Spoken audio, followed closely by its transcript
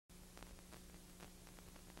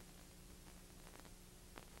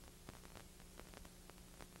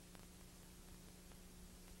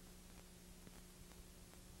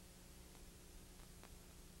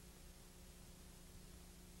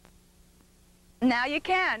Now you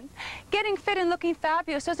can. Getting fit and looking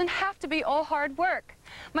fabulous doesn't have to be all hard work.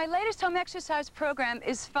 My latest home exercise program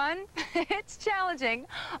is fun, it's challenging,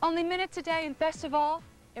 only minutes a day, and best of all,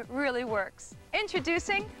 it really works.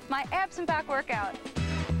 Introducing my abs and back workout.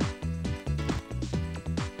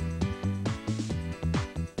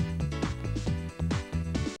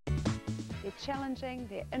 They're challenging,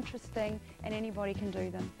 they're interesting, and anybody can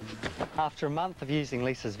do them. After a month of using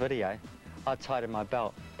Lisa's video, I tightened my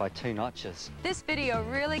belt by 2 notches. This video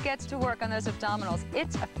really gets to work on those abdominals.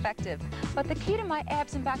 It's effective. But the key to my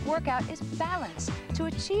abs and back workout is balance. To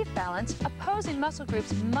achieve balance, opposing muscle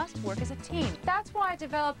groups must work as a team. That's why I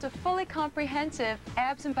developed a fully comprehensive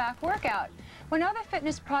abs and back workout, when other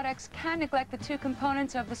fitness products can neglect the 2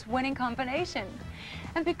 components of this winning combination.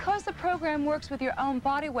 And because the program works with your own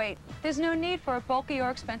body weight, there's no need for a bulky or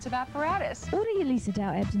expensive apparatus. Order your Lisa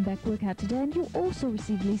Dow abs and back workout today and you'll also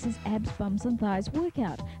receive Lisa's abs, bums and thighs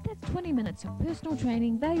workout. That's 20 minutes of personal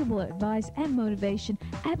training, valuable advice and motivation,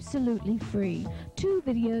 absolutely free. 2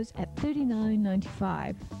 videos at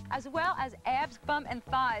 $39.95. As well as abs, bum and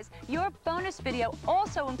thighs, your bonus video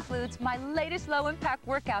also includes my latest low-impact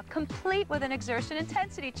workout, complete with an exertion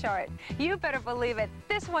intensity chart. You better believe it,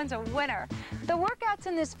 this one's a winner. The workouts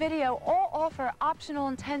in this video all offer optional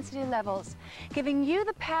intensity levels, giving you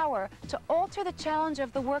the power to alter the challenge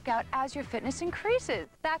of the workout as your fitness increases.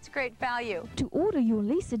 That's great value. To order your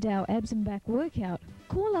Lisa Dow abs and back workout,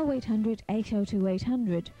 call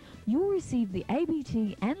 0800-802-800. You'll receive the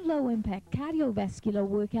ABT and low-impact cardiovascular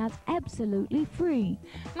workouts absolutely free.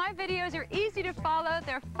 My videos are easy to follow,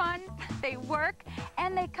 they're fun, they work,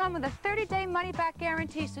 and they come with a 30-day money-back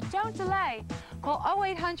guarantee, so don't delay. Call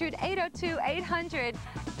 0800-802-800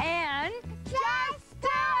 and just do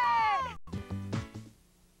it!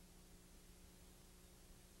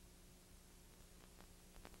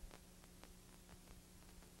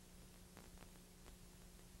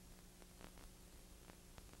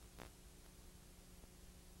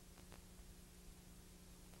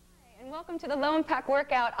 Welcome to the Low Impact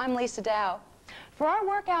Workout. I'm Lisa Dow. For our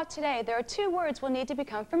workout today, there are 2 words we'll need to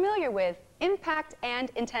become familiar with: impact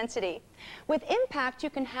and intensity. With impact, you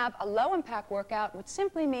can have a low impact workout, which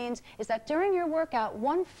simply means is that during your workout,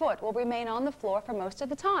 1 foot will remain on the floor for most of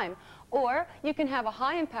the time. Or you can have a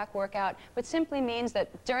high impact workout, which simply means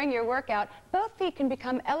that during your workout, both feet can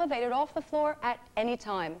become elevated off the floor at any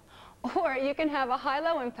time. Or you can have a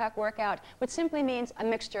high-low impact workout, which simply means a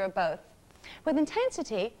mixture of both. With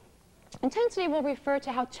intensity will refer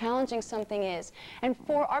to how challenging something is. And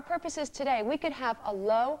for our purposes today, we could have a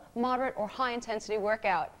low, moderate, or high-intensity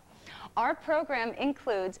workout. Our program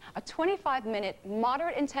includes a 25-minute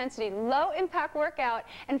moderate intensity, low-impact workout,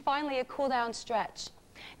 and finally a cool-down stretch.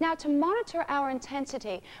 Now, to monitor our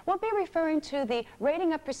intensity, we'll be referring to the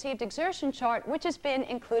Rating of Perceived Exertion chart, which has been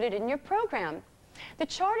included in your program. The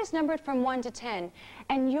chart is numbered from 1 to 10,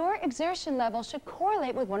 and your exertion level should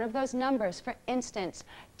correlate with one of those numbers. For instance,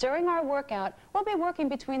 during our workout, we'll be working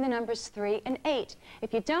between the numbers 3 and 8.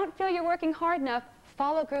 If you don't feel you're working hard enough,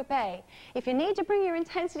 follow Group A. If you need to bring your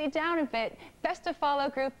intensity down a bit, best to follow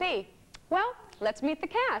Group B. Well, let's meet the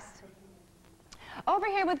cast. Over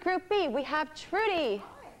here with Group B, we have Trudy.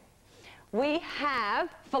 We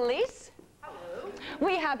have Felice. Hello.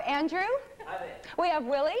 We have Andrew. Hi there. We have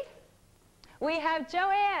Willie. We have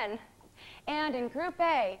Joanne. And in Group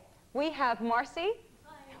A, we have Marcy.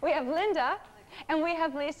 Hi. We have Linda. And we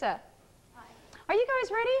have Lisa. Hi. Are you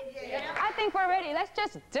guys ready? Yeah. I think we're ready. Let's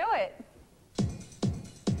just do it.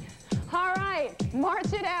 All right,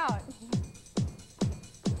 march it out.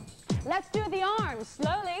 Let's do the arms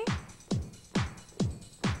slowly.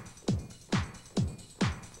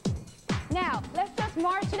 Now, let's just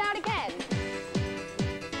march it out again.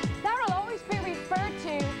 That'll always be referred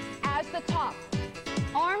to as the top.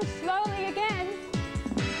 Arms slowly again.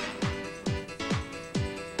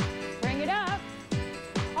 Bring it up.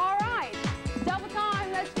 All right, double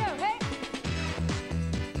time, let's go. Hey.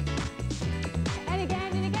 And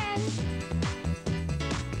again and again.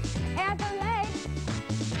 And the leg.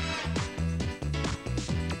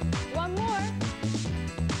 One more.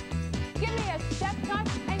 Give me a step, touch,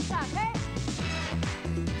 and tap. Hey.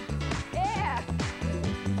 Yeah.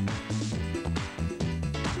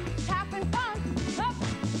 Tap and bump.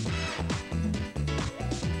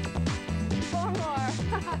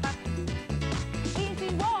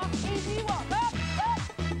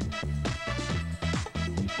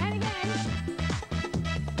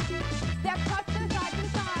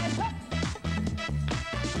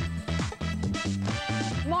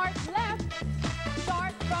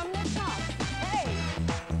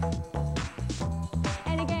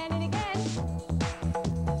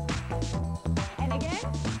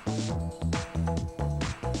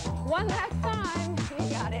 One last time. You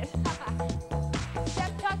got it.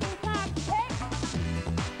 Step, tuck, and clap. Hey.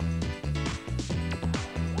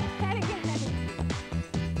 And again.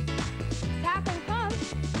 Tap and pump.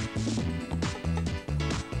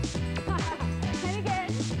 And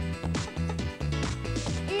again.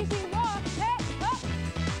 Easy walk. Hey. Up.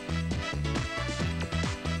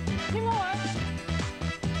 2 more.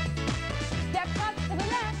 Step touch to the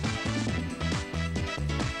left.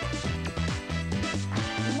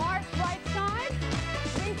 March right side.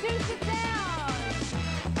 Reduce it down.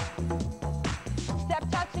 Step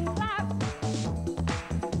touch and clap.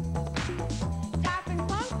 Tap and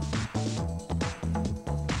pump.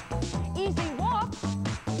 Easy walk.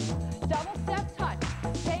 Double step touch.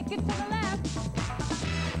 Take it to the left.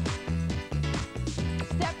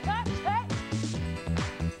 Step touch. Hey.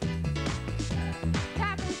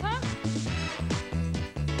 Tap and pump.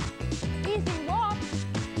 Easy walk.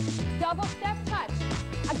 Double step touch.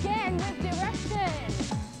 Again with direction.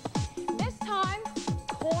 This time,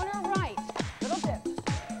 corner right. Little dip.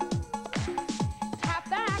 Tap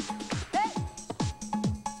back. Hey.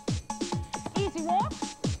 Easy walk.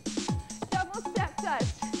 Double step touch.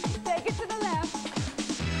 Take it to the left.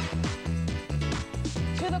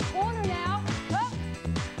 To the corner now. Up.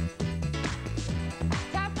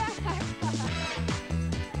 Tap back.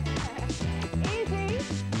 Easy.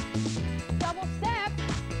 Double step.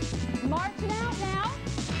 March it out now.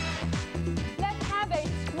 Let's have a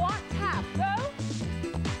squat tap. Go.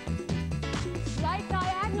 Slight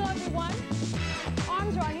diagonal, everyone.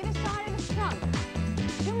 Arms are on either side of the trunk.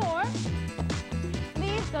 2 more.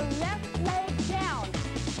 Leave the left leg down.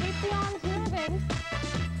 Keep the arms moving.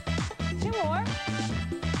 2 more.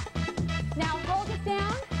 Now hold it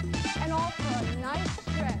down and all for a nice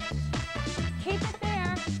stretch. Keep it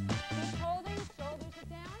there. Keep holding. Shoulders are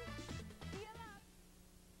down. Heel up.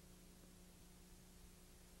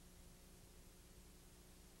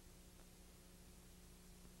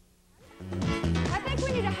 I think we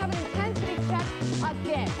need to have an intensity check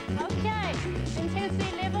again. Okay,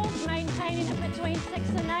 intensity levels, maintaining it between 6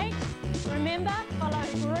 and 8. Remember, follow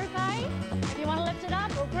group A. If you want to lift it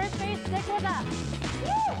up, or group B, stick with us.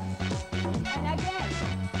 Woo! And again,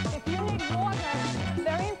 if you need water,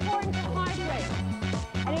 very important to hydrate.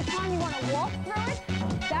 Anytime you want to walk through it,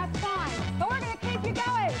 that's fine. But we're going to keep you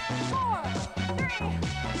going. 4, 3,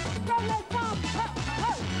 from the top, up,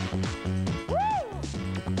 up. Woo!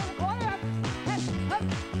 To the corner, up, up, up.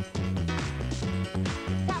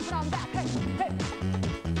 Tap it on back, hey, hey.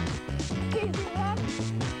 Easy walk.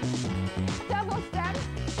 Double step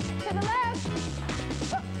to the left.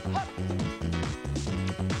 Up, up.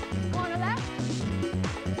 Corner left.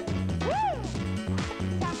 Woo!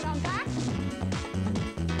 Tap it on back.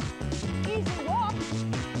 Easy walk.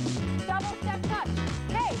 Double step touch.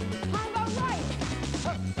 Hey, combo right.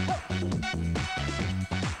 Up, up.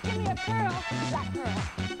 Give me a curl. Black curl.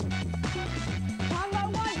 Combo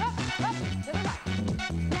 1. Up, up. To the right.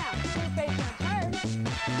 Now, two facing a turn.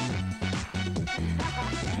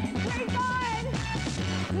 Great fun.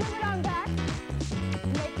 Move it on back.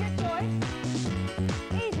 Make your choice.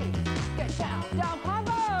 Easy. Get down. Down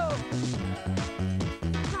combo.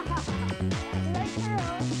 Leg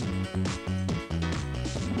curl.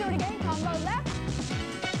 Do it again. Combo left.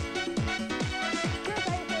 Two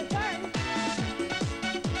facing turn.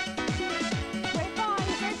 Great fun.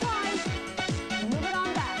 Great fun. Move it on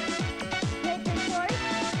back. Make your choice.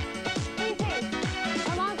 Easy.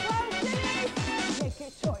 Come on, close, Denise. Make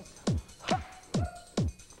your choice. Hup.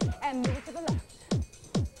 And move it to the left.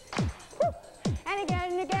 Woo. And again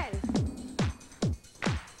and again.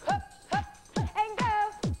 Hup, hup, and go.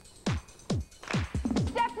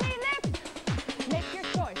 Step, knee, lift. Make your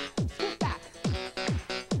choice. Scoot back.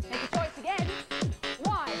 Make your choice again.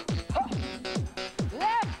 Wide. Hup.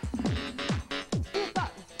 Left. Scoot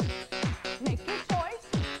up. Make your choice.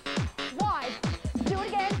 Wide. Do it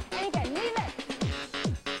again and again. Knee lift.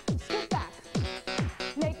 Scoot back.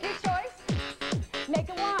 Make your choice. Make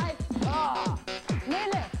it wide. Ah. Knee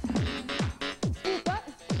lift. Scoot up.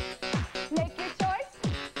 Make your choice.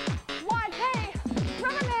 Wide. Hey,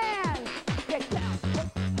 rubber man. Get down. Hook,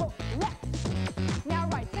 hook, left. Now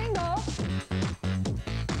right single.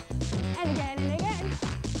 And again and again.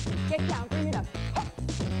 Get down. Bring it up. Hook.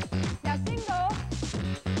 Now single.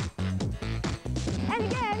 And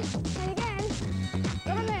again. And again.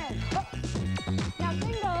 Rubber man. Hook. Now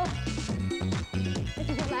single. This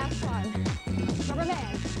is your last one. Rubber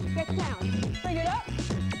man. Get down. Bring it up.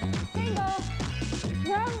 Single.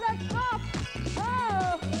 From the top.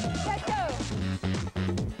 Oh. Let's go.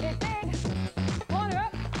 Get big. Corner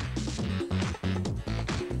up.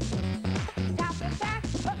 Tap it back.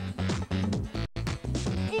 Up.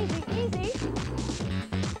 Easy.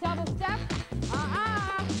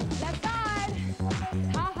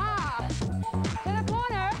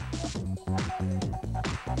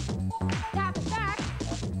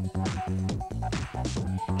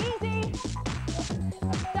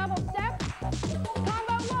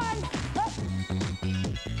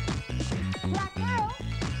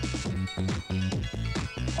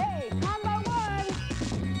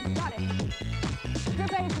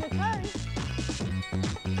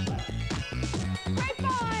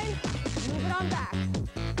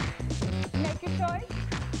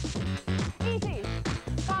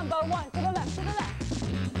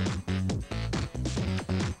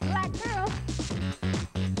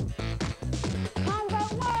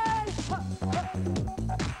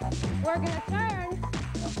 We're going to turn.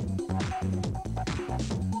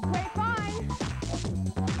 Grapevine.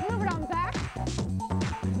 Move it on back.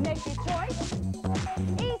 Make your choice.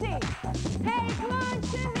 Easy. Hey, come on,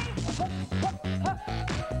 Cindy.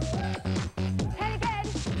 And again.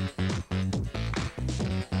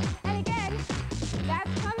 And again.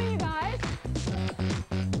 That's coming, you guys.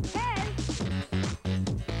 And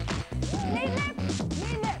knee lift.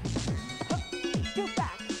 Knee lift. Scoop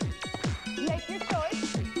back. Make your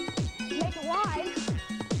choice. Make it wide.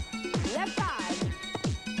 Left side.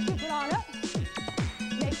 Scoop it on up.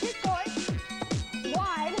 Make your choice.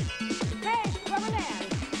 Wide. Hey, rubber band.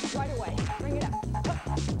 Right away. Bring it up.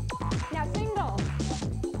 Now single.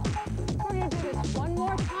 We're going to do this one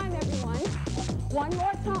more time, everyone. One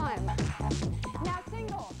more time. Now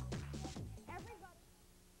single. Everybody.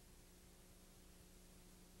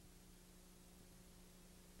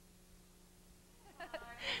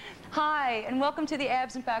 Hi, and welcome to the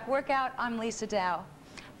Abs and Back Workout. I'm Lisa Dow.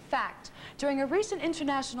 Fact, during a recent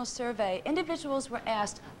international survey, individuals were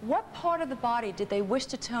asked what part of the body did they wish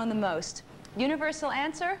to tone the most. Universal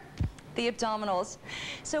answer? The abdominals.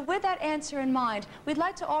 So with that answer in mind, we'd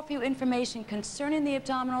like to offer you information concerning the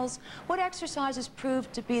abdominals, what exercises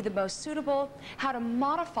proved to be the most suitable, how to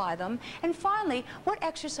modify them, and finally, what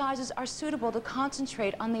exercises are suitable to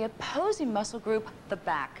concentrate on the opposing muscle group, the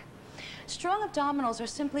back. Strong abdominals are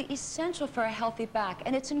simply essential for a healthy back,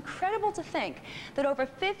 and it's incredible to think that over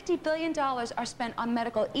 $50 billion are spent on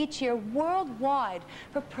medical each year worldwide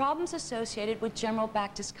for problems associated with general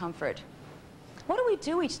back discomfort. What do we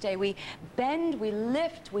do each day? We bend, we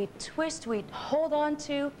lift, we twist, we hold on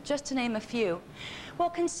to, just to name a few. Well,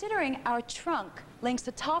 considering our trunk links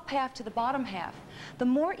the top half to the bottom half, the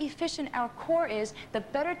more efficient our core is, the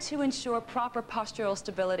better to ensure proper postural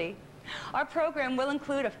stability. Our program will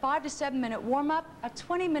include a 5 to 7 minute warm-up, a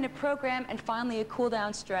 20-minute program, and finally a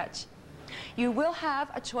cool-down stretch. You will have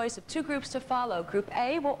a choice of two groups to follow. Group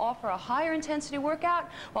A will offer a higher intensity workout,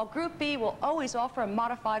 while Group B will always offer a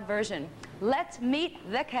modified version. Let's meet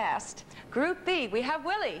the cast. Group B, we have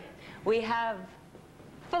Willie, we have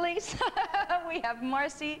Felice, we have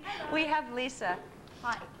Marcy, we have Lisa.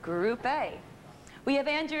 Hi. Group A, we have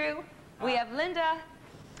Andrew, we have Linda,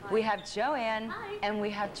 we have Joanne, and we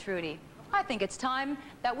have Trudy. I think it's time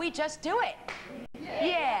that we just do it.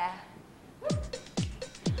 Yeah.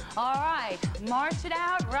 All right, march it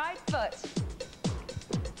out, right foot.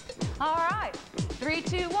 All right, 3,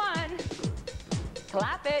 2, 1.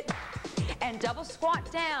 Clap it, and double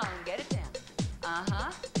squat down. Get it down.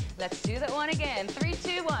 Uh-huh. Let's do that one again. 3,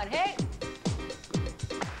 2, 1. Hey.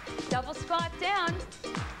 Double squat down.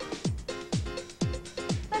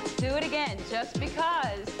 Let's do it again, just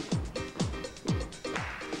because.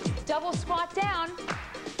 Double squat down.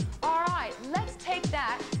 All right, let's take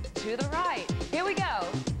that to the right. Here we go.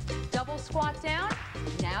 Double squat down,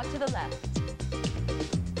 now to the left.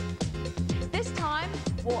 This time,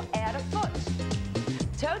 we'll add a foot.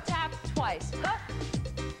 Toe tap twice. Up.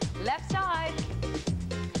 Left side.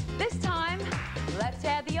 This time, let's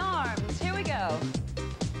add the arms. Here we go.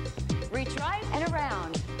 Reach right and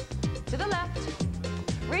around. To the left.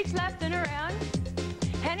 Reach left and around.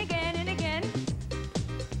 And again and again.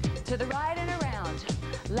 To the right and around.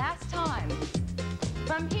 Last time.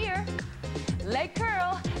 From here, leg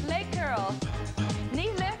curl, knee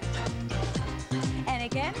lift, and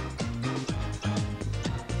again,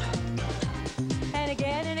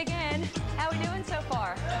 and again. How we doing so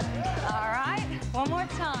far? All right, one more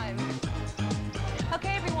time.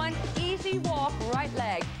 Okay, everyone, easy walk, right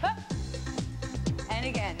leg, up, and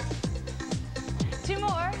again. 2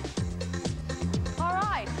 more. All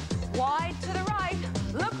right, wide to the right,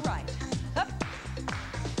 look right, up.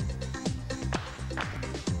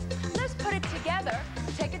 Let's put it together,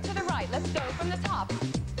 take it to the right. Let's go from the top.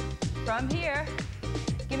 From here,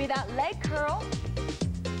 give me that leg curl,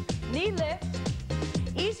 knee lift,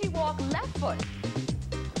 easy walk, left foot.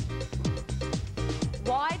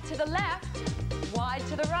 Wide to the left, wide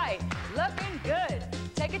to the right. Looking good.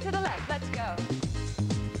 Take it to the left, let's go.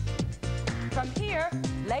 From here,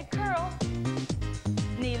 leg curl,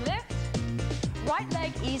 knee lift, right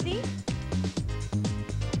leg easy,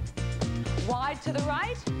 wide to the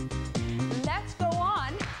right. Let's go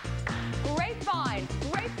on. Grapevine,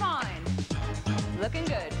 grapevine. Looking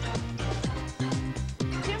good.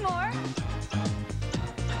 2 more.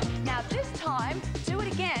 Now this time, do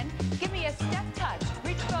it again. Give me a step touch.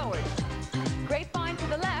 Reach forward. Grapevine to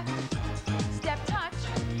the left. Step touch.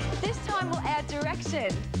 This time we'll add direction.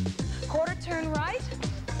 Quarter turn right.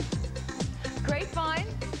 Grapevine.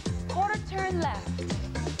 Quarter turn left.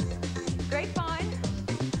 Grapevine.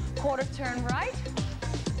 Quarter turn right.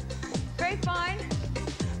 Grapevine.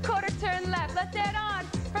 Quarter turn left. Let's add on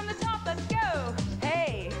from the top. Let's go.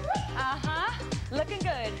 Hey. Looking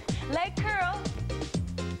good. Leg curl.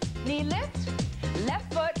 Knee lift.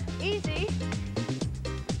 Left foot. Easy.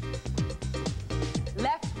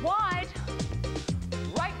 Left wide.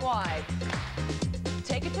 Right wide.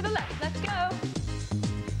 Take it to the left. Let's go.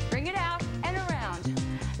 Bring it out and around.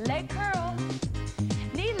 Leg curl.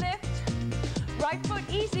 Knee lift. Right foot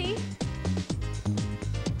easy.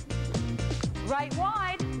 Right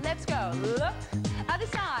wide. Let's go. Look. Other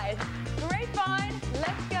side. Grapevine.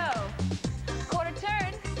 Let's go. Quarter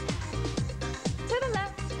turn. To the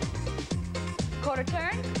left. Quarter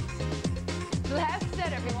turn. Last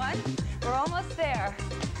set, everyone. We're almost there.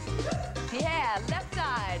 Yeah, left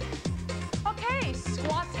side. Okay,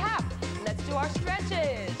 squat tap. Let's do our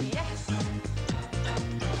stretches. Yes.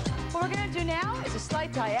 What we're going to do now is a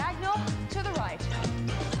slight diagonal to the right.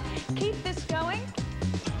 Keep this going.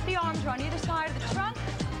 The arms are on either side of the trunk.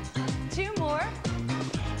 2 more.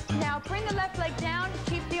 Now bring the left leg down.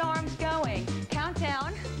 Keep the arms going. Count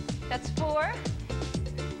down. That's 4,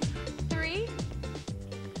 3,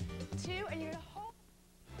 2, and you're going to hold.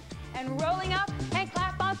 And rolling up and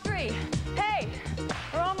clap on 3. Hey,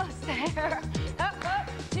 we're almost there. Up, up,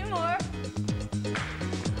 2 more.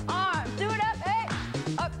 Arms, do it up, hey.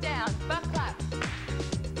 Up, down, butt clap.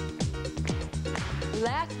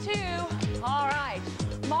 Last 2. All right,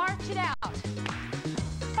 march it out.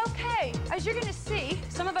 Okay, as you're gonna see,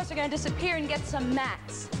 some of us are gonna disappear and get some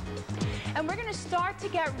mats. And we're gonna start to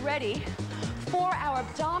get ready for our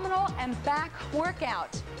abdominal and back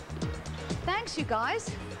workout. Thanks, you guys.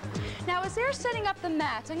 Now, as they're setting up the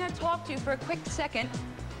mats, I'm going to talk to you for a quick second.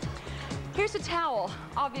 Here's a towel,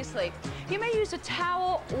 obviously. You may use a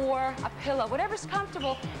towel or a pillow, whatever's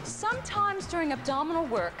comfortable. Sometimes during abdominal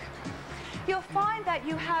work, you'll find that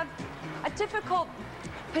you have a difficult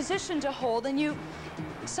position to hold and you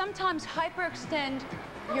sometimes hyperextend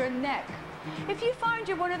your neck. If you find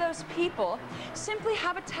you're one of those people, simply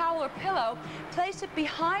have a towel or pillow, place it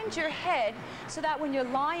behind your head so that when you're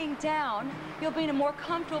lying down, you'll be in a more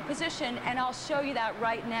comfortable position, and I'll show you that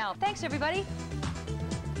right now. Thanks, everybody.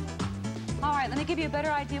 All right, let me give you a better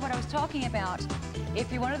idea of what I was talking about.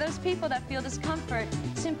 If you're one of those people that feel discomfort,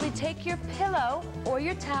 simply take your pillow or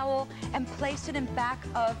your towel and place it in back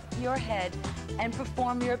of your head and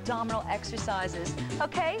perform your abdominal exercises.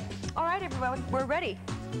 Okay? All right, everyone, we're ready.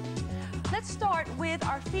 Let's start with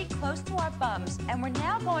our feet close to our bums, and we're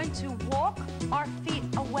now going to walk our feet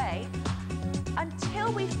away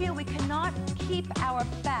until we feel we cannot keep our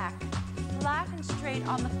back flat and straight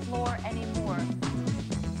on the floor anymore.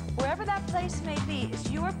 Wherever that place may be is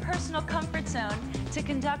your personal comfort zone to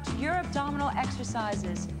conduct your abdominal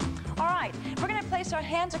exercises. All right, we're going to place our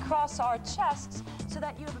hands across our chests so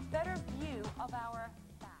that you have a better view of our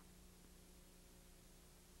back.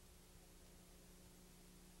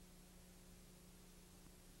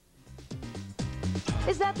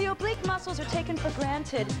 Is that the oblique muscles are taken for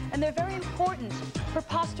granted, and they're very important for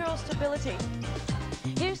postural stability.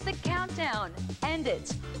 Here's the countdown. End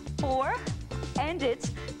it. 4. End it.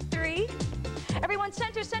 3. Everyone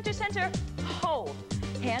center, center, center. Hold.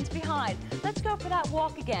 Hands behind. Let's go for that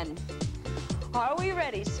walk again. Are we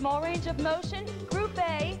ready? Small range of motion. Group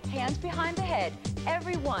A, hands behind the head.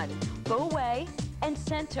 Everyone, go away and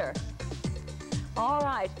center. All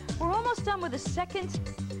right, we're almost done with the second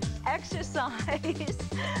exercise.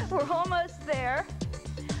 We're almost there.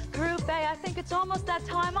 Group A, I think it's almost that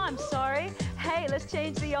time. I'm sorry. Hey, let's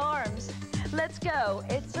change the arms. Let's go.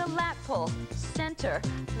 It's a lat pull, center,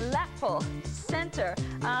 lat pull, center.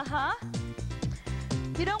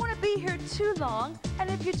 You don't want to be here too long, and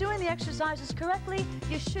if you're doing the exercises correctly,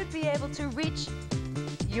 you should be able to reach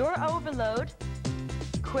your overload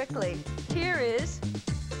quickly. Here is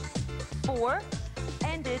 4,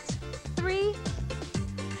 and it's 3,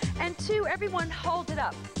 and 2. Everyone hold it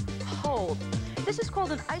up. Hold. This is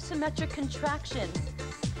called an isometric contraction.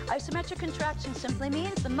 Isometric contraction simply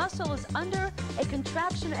means the muscle is under a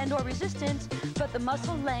contraction and or resistance, but the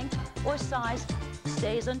muscle length or size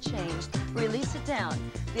stays unchanged. Release it down.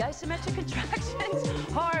 The isometric contractions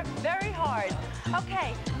are very hard.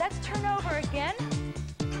 Okay, let's turn over again.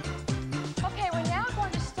 Okay, we're now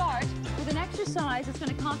going to start with an exercise that's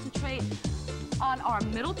going to concentrate on our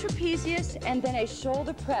middle trapezius and then a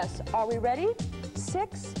shoulder press. Are we ready?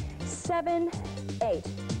 6, 7, 8.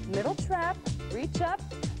 Middle trap, reach up,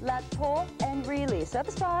 lat pull, and release.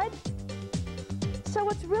 Other side. So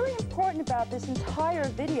what's really important about this entire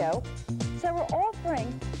video is that we're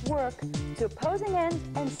offering work to opposing ends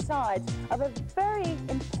and sides of a very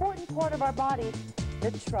important part of our body, the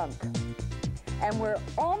trunk. And we're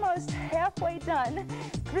almost halfway done.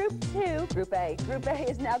 Group A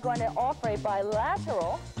is now going to offer a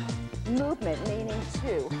bilateral movement, meaning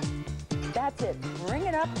 2. That's it. Bring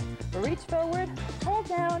it up, reach forward, hold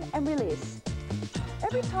down, and release.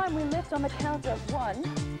 Every time we lift on the count of 1,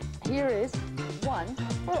 here is 1,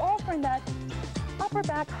 we're offering that upper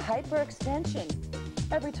back hyperextension.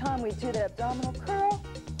 Every time we do the abdominal curl,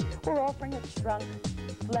 we're offering a trunk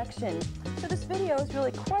flexion. So this video is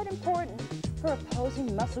really quite important for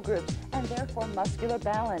opposing muscle groups and therefore muscular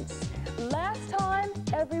balance. Last time,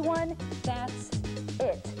 everyone, that's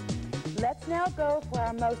it. Let's now go for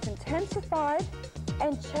our most intensified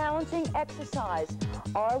and challenging exercise.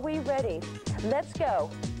 Are we ready? Let's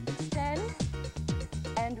go. Extend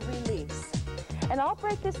and release. And I'll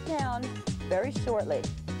break this down very shortly.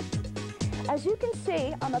 As you can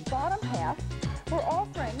see on the bottom half, we're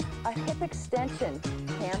offering a hip extension.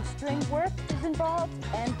 Hamstring work is involved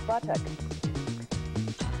and buttock.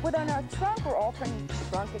 Within our trunk, we're offering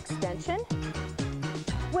trunk extension.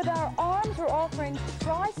 With our arms, we're offering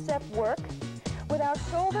tricep work. With our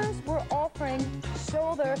shoulders, we're offering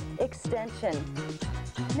shoulder extension.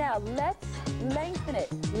 Now let's lengthen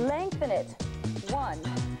it. 1,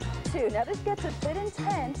 2. Now this gets a bit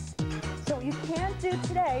intense, so what you can't do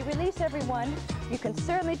today, release everyone. You can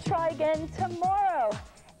certainly try again tomorrow.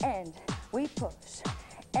 And we push.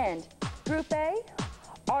 And Group A,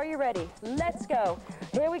 are you ready? Let's go.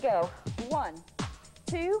 Here we go. 1,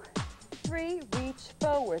 2, 3, reach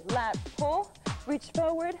forward, lat pull, reach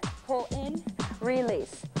forward, pull in,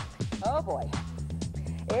 release. Oh boy,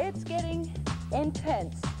 it's getting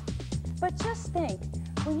intense. But just think,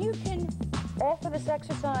 when you can offer this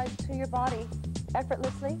exercise to your body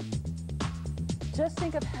effortlessly, just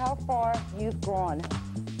think of how far you've gone.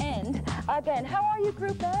 And again, how are you,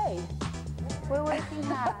 Group A? We're working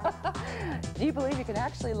hard. Do you believe you can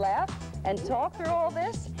actually laugh and talk through all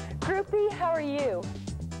this? Group B, how are you?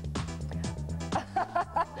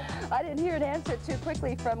 I didn't hear an answer too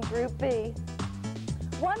quickly from Group B.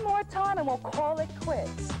 One more time and we'll call it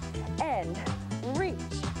quits. And reach,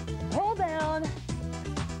 pull down,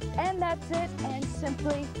 and that's it, and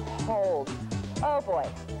simply hold. Oh boy.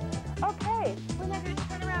 Okay, we're now going to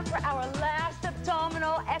turn around for our last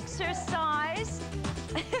abdominal exercise.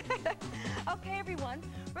 Okay, everyone,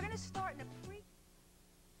 we're going to start in a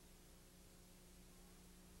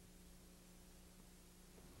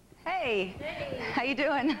Hey, how you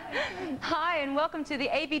doing? Hi, and welcome to the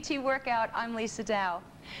ABT workout. I'm Lisa Dow.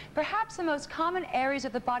 Perhaps the most common areas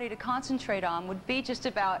of the body to concentrate on would be just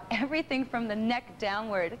about everything from the neck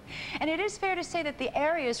downward. And it is fair to say that the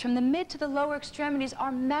areas from the mid to the lower extremities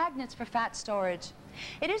are magnets for fat storage.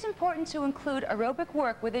 It is important to include aerobic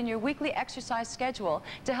work within your weekly exercise schedule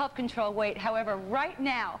to help control weight. However, right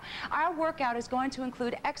now, our workout is going to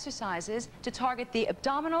include exercises to target the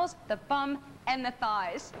abdominals, the bum, and the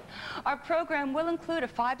thighs. Our program will include a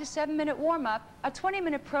 5 to 7 minute warm-up, a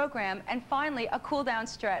 20-minute program, and finally a cool-down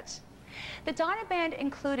stretch. The Dynaband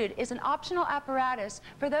included is an optional apparatus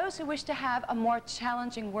for those who wish to have a more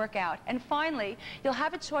challenging workout. And finally, you'll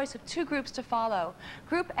have a choice of 2 groups to follow.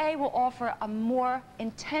 Group A will offer a more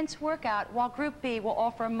intense workout, while Group B will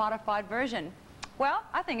offer a modified version. Well,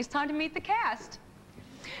 I think it's time to meet the cast.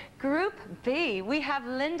 Group B, we have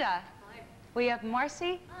Linda. Hi. We have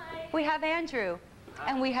Marcy. Hi. We have Andrew.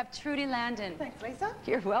 Hi. And we have Trudy Landon. Thanks, Lisa.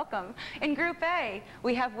 You're welcome. In Group A,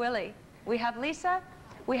 we have Willie. We have Lisa.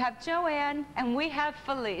 We have Joanne, and we have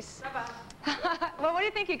Felice. Bye-bye. Well, what do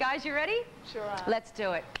you think, you guys? You ready? Sure are. Let's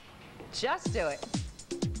do it. Just do it.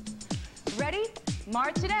 Ready?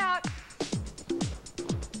 March it out.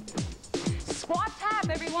 Squat tap,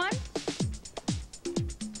 everyone.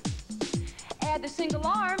 Add the single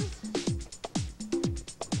arms.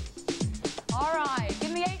 All right,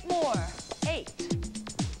 give me 8 more. 8.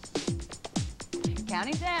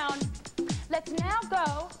 Counting down. Let's now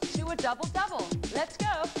go to a double-double. Let's go.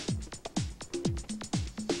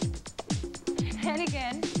 And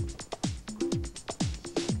again.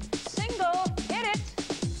 Single, hit it.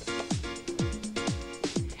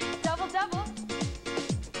 Double-double.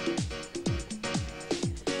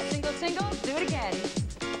 Single, single, do it again.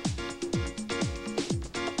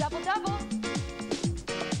 Double-double.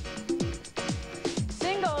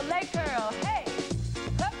 Single, leg curl, hey.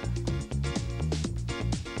 Hup.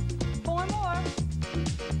 4 more.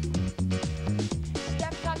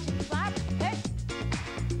 Step, touch, and flap. Hey.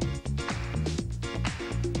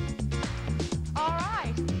 All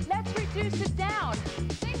right, let's reduce it down.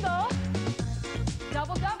 Single,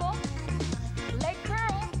 double, double, leg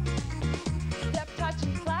curl, step, touch,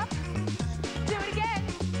 and flap. Do it again.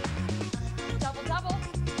 Double, double,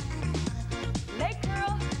 leg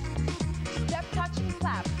curl, step, touch,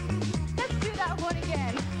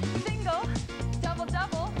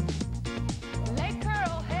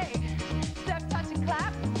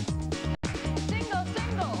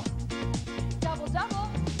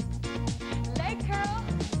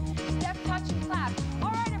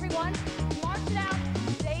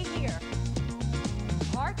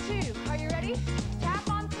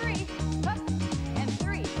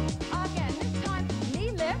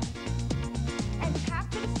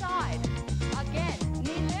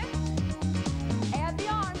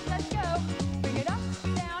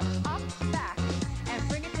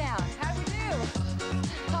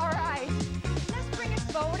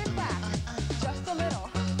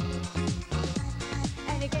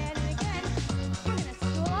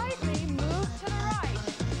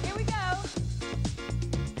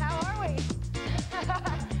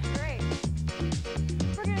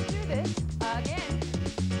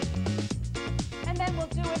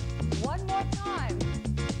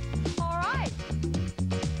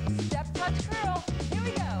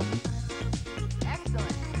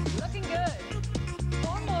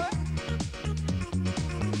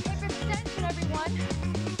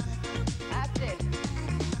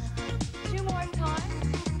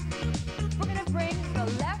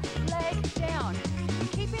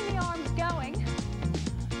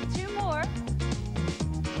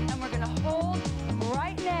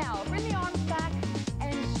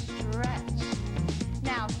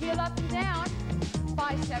 Now, heel up and down,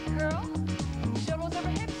 bicep curl, shoulders over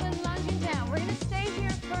hips and lunging down. We're gonna stay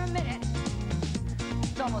here for a minute.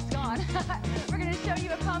 It's almost gone. We're gonna show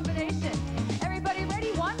you a combination. Everybody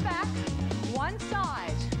ready? One back, one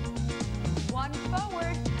side, one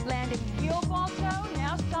forward, landing heel ball toe,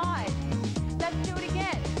 now side. Let's do it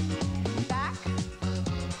again. Back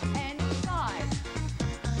and side.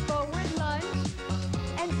 Forward lunge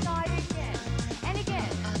and side again. And again.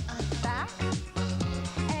 Back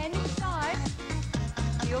and side.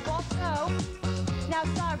 Heel ball toe. Now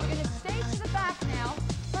side. We're going to stay to the back now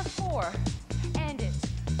for 4. End it.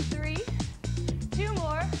 3. 2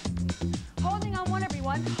 more. Holding on one,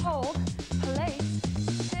 everyone. Hold. Place.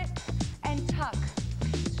 Sit and tuck.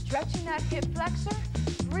 Stretching that hip flexor.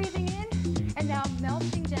 Breathing in. And now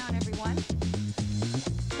melting down, everyone.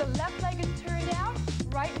 The left leg is turned out.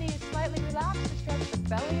 Right knee is slightly relaxed to stretch the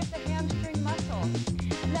belly of the hamstring muscle.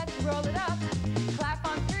 Let's roll it up. Clap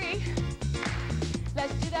on 3.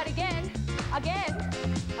 Let's do that again. Again.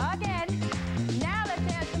 Again. Now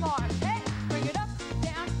let's add some arms. Hey, bring it up,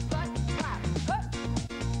 down, butt, clap. Up.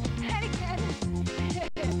 And again.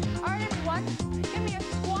 All right, everyone. Give me a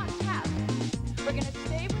squat tap. We're going to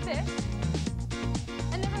stay with this.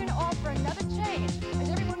 And then we're going to offer another change. Is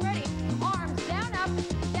everyone ready? Arms down, up,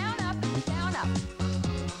 down, up, down, up.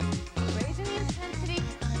 Raising the intensity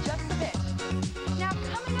just a bit. Now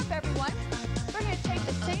coming up, everyone, we're going to take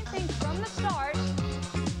the same thing from the start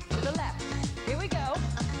to the left. Here we go.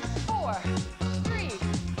 4, 3, 2,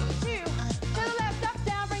 to the left, up,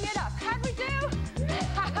 down, bring it up. How'd we do?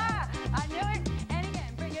 I knew it. And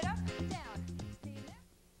again, bring it up, down. See that?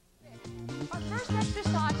 Our first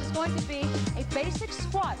exercise is going to be a basic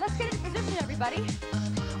squat. Let's get into position, everybody.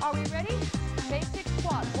 Are we ready? Basic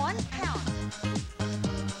squat, 1 count.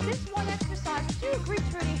 This one exercise, do you agree,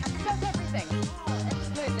 Trudy, does everything?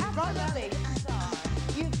 Absolutely.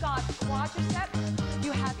 You've got quadriceps,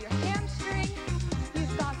 you have your hamstring,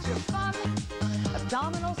 you've got your bum,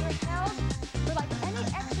 abdominals are held. But like any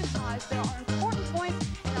exercise, there are important points,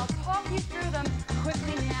 and I'll talk you through them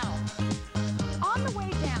quickly now. On the way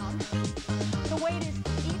down, the weight is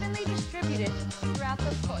evenly distributed throughout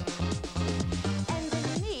the foot. And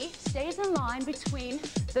the knee stays in line between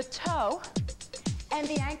the toe and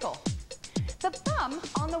the ankle. The thumb,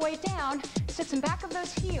 on the way down, sits in back of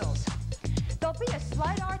those heels. There'll be a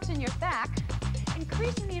slight arch in your back,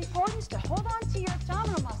 increasing the importance to hold on to your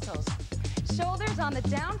abdominal muscles. Shoulders on the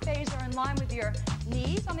down phase are in line with your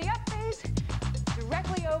knees. On the up phase,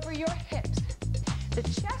 directly over your hips. The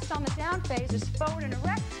chest on the down phase is forward and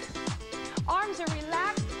erect. Arms are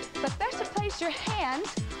relaxed, but best to place your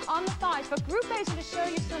hands on the thighs. But Group A is going to show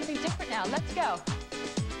you something different now. Let's go.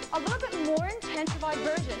 A little bit more intensified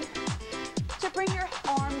version to bring your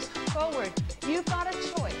arms forward. You've got a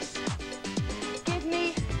choice. Give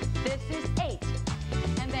me, this is 8.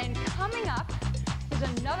 And then coming up is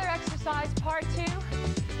another exercise, part 2,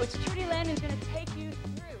 which Trudy Landon's going to take you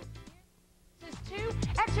through. This is 2,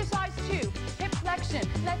 exercise 2, hip flexion.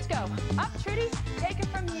 Let's go. Up, Trudy, take it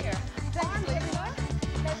from here. Thanks, everyone.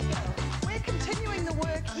 Let's go. We're continuing the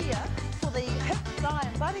work here for the hip, thigh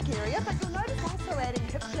and buttock area, but you'll notice also adding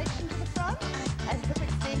hip flexion to the front and hip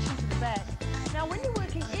extension to the back. Now when you're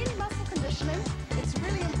working in muscle conditioning, it's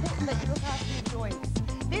really important that you look after your joints.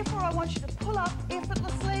 Therefore, I want you to pull up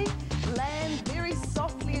effortlessly, land very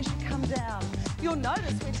softly as you come down. You'll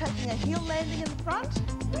notice we're taking a heel landing in the front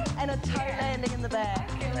and a toe landing in the back.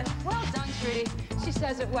 Well done, Trudy. She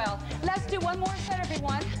says it well. Let's do one more set,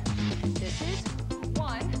 everyone. This is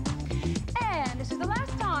 1. And this is the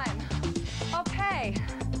last time. Okay.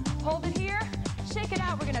 Hold it here. Shake it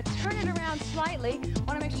out. We're going to turn it around slightly.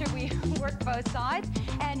 Want to make sure we work both sides.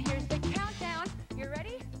 And here's the countdown. You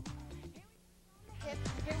ready?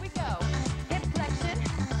 Here we go. Hip flexion,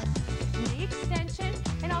 knee extension,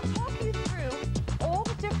 and I'll talk you through all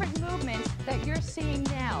the different movements that you're seeing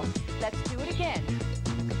now. Let's do it again.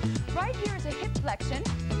 Right here is a hip flexion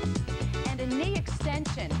and a knee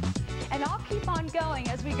extension. And I'll keep on going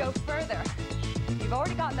as we go further. You've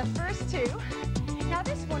already gotten the first 2. Now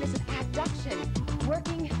this one is an adduction,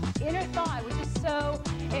 working inner thigh, which is so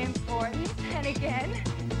important. And again,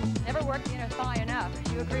 never worked the inner thigh enough.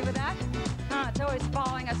 You agree with that? It's always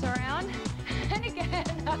following us around. And again,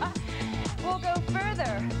 we'll go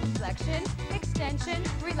further. Flexion, extension,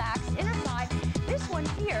 relax, inner thigh. This one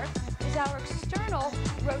here is our external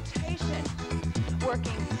rotation,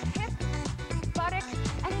 working hip, buttock,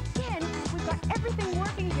 and again, we've got everything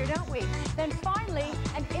working here, don't we? Then finally,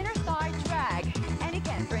 an inner thigh drag. And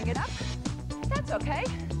again, bring it up. That's okay.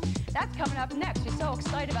 That's coming up next. You're so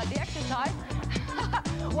excited about the exercise.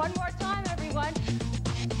 One more time, everyone.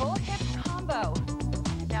 Full hip combo.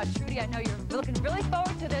 Trudy, I know you're looking really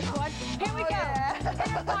forward to this one. Here we go. Yeah.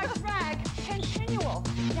 Inner thigh drag, continual.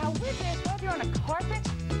 Now with this, whether you're on a carpet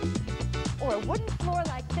or a wooden floor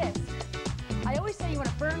like this, I always say you want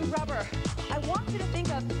to burn rubber. I want you to think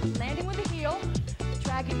of landing with the heel,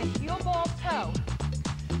 dragging the heel ball toe,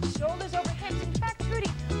 shoulders over hips. In fact, Trudy,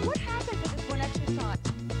 what happens with this one exercise?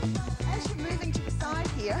 As you're moving to the side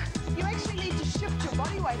here, you actually need to shift your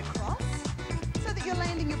body weight across so that you're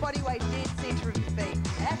landing your body weight dead center of your feet.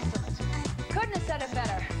 Excellent. Couldn't have said it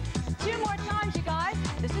better. 2 more times, you guys.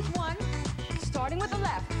 This is 1. Starting with the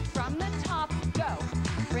left. From the top, go.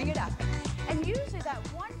 Bring it up. And usually that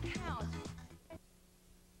 1 count.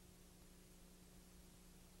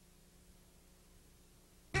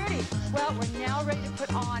 Well, we're now ready to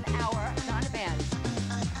put on our Donna bands.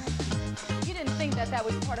 You didn't think that that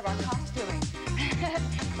was part of our costuming.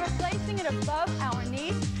 We're placing it above our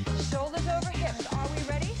knees, shoulders over hips. Are we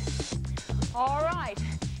ready? All right.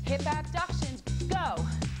 Hip abductions, go.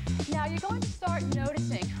 Now you're going to start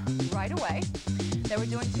noticing right away that we're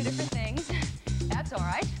doing 2 different things. That's all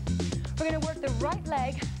right. We're going to work the right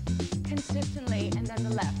leg consistently and then the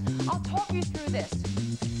left. I'll talk you through this.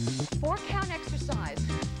 4 count exercise.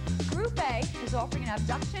 Group A is offering an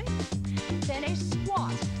abduction, then a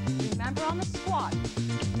squat. Remember on the squat,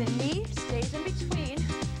 the knee stays in between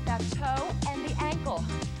that toe and the ankle.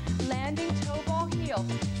 Landing toe ball heel.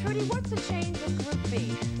 Trudy, what's the change with Group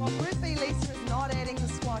B? Well, Group B, Lisa, is not adding the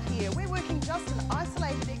squat here. We're working just an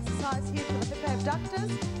isolated exercise here for the hip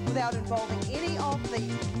abductors without involving any of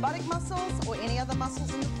the buttock muscles or any other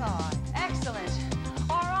muscles in the thigh. Excellent.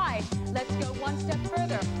 All right, let's go 1 step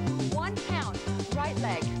further. 1 count, right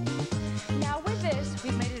leg. Now with this,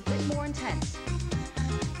 we've made it a bit more intense.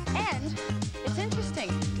 And it's interesting,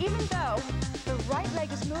 even though the right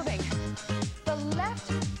leg is moving, the left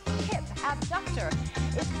hip abductor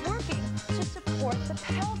is working to support the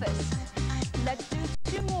pelvis. Let's do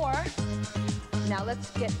 2 more. Now let's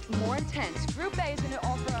get more intense. Group A is going to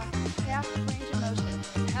offer a half range of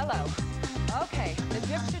motion. Hello. Okay, the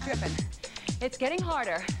drips are dripping. It's getting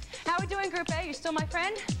harder. How are we doing, Group A? You still my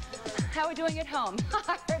friend? How are we doing at home?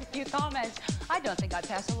 I heard a few comments. I don't think I'd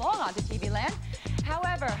pass along onto TV land.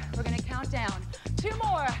 However, we're going to count down. 2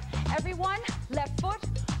 more. Everyone, left foot,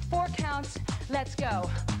 4 counts. Let's go.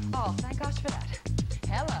 Oh, thank gosh for that.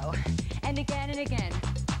 Hello. And again and again.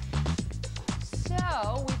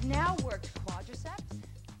 So, we've now worked quadriceps.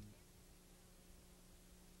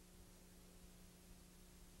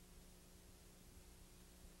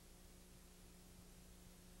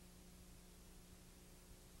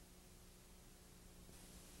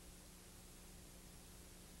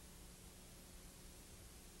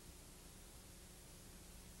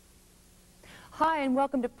 Hi, and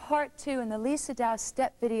welcome to part 2 in the Lisa Dow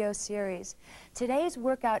Step Video Series. Today's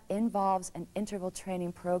workout involves an interval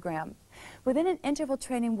training program. Within an interval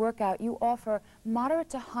training workout, you offer moderate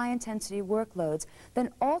to high intensity workloads,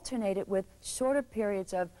 then alternate it with shorter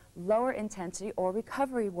periods of lower intensity or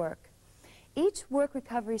recovery work. Each work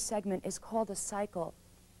recovery segment is called a cycle,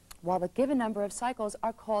 while the given number of cycles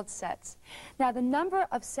are called sets. Now, the number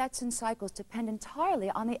of sets and cycles depend entirely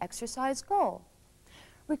on the exercise goal.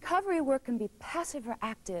 Recovery work can be passive or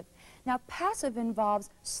active. Now, passive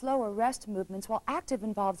involves slower rest movements, while active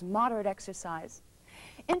involves moderate exercise.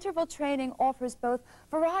 Interval training offers both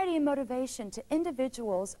variety and motivation to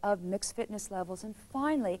individuals of mixed fitness levels, and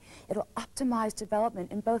finally, it'll optimize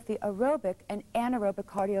development in both the aerobic and anaerobic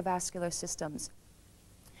cardiovascular systems.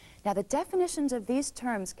 Now, the definitions of these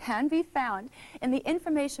terms can be found in the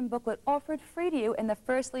information booklet offered free to you in the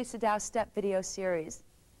first Lisa Dow Step Video Series.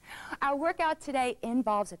 Our workout today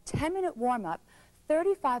involves a 10-minute warm-up,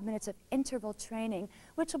 35 minutes of interval training,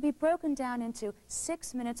 which will be broken down into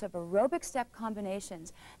 6 minutes of aerobic step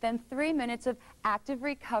combinations, then 3 minutes of active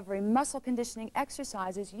recovery muscle conditioning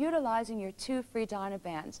exercises utilizing your 2 free Dyna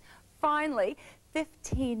bands. Finally,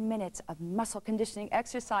 15 minutes of muscle conditioning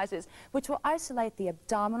exercises, which will isolate the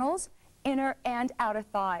abdominals, inner and outer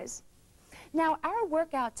thighs. Now, our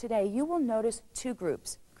workout today, you will notice 2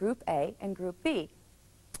 groups, Group A and Group B.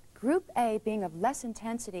 Group A being of less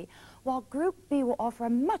intensity, while Group B will offer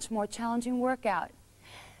a much more challenging workout.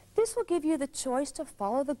 This will give you the choice to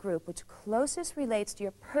follow the group which closest relates to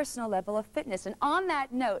your personal level of fitness. And on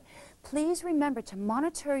that note, please remember to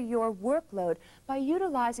monitor your workload by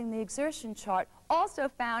utilizing the exertion chart also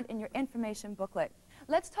found in your information booklet.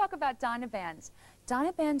 Let's talk about Dyna bands.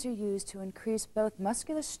 Dyna bands are used to increase both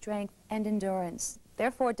muscular strength and endurance,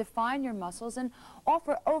 therefore define your muscles and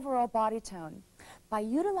offer overall body tone. By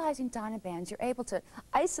utilizing Dyna bands, you're able to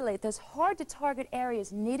isolate those hard-to-target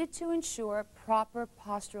areas needed to ensure proper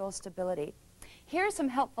postural stability. Here are some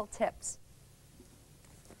helpful tips.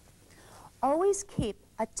 Always keep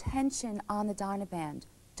a tension on the Dynaband.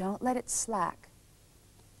 Don't let it slack.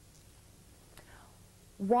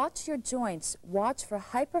 Watch your joints. Watch for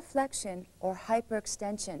hyperflexion or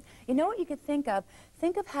hyperextension. You know what you could think of?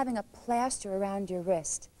 Think of having a plaster around your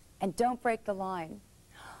wrist. And don't break the line.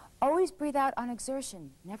 Always breathe out on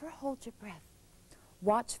exertion. Never hold your breath.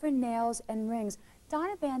 Watch for nails and rings.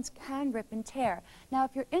 Dynabands can rip and tear. Now,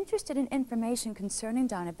 if you're interested in information concerning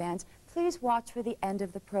Dynabands, please watch for the end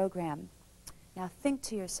of the program. Now, think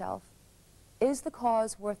to yourself, is the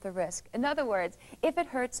cause worth the risk? In other words, if it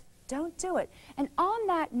hurts, don't do it. And on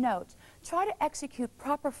that note, try to execute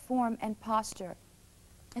proper form and posture.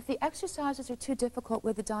 If the exercises are too difficult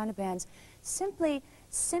with the Dynabands, simply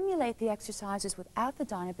simulate the exercises without the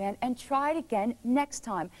Dynaband and try it again next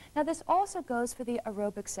time. Now, this also goes for the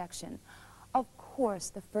aerobic section. Of course,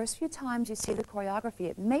 the first few times you see the choreography,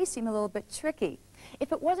 it may seem a little bit tricky.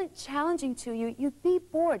 If it wasn't challenging to you, you'd be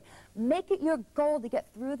bored. Make it your goal to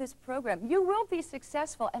get through this program. You will be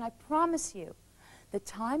successful, and I promise you, the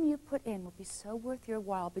time you put in will be so worth your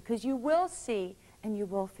while because you will see and you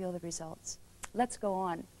will feel the results. Let's go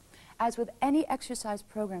on. As with any exercise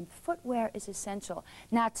program, footwear is essential.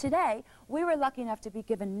 Now today, we were lucky enough to be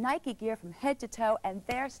given Nike gear from head to toe, and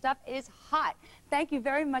their stuff is hot. Thank you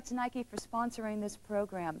very much, Nike, for sponsoring this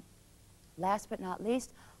program. Last but not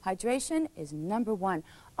least, hydration is #1.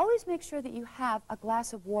 Always make sure that you have a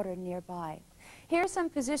glass of water nearby. Here are some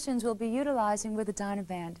positions we'll be utilizing with the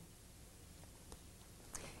Dynaband.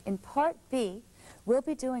 In Part B, we'll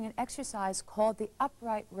be doing an exercise called the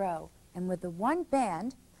upright row. And with the one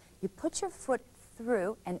band, you put your foot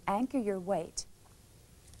through and anchor your weight.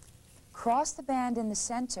 Cross the band in the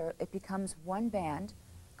center, it becomes one band.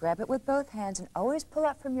 Grab it with both hands and always pull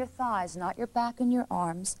up from your thighs, not your back and your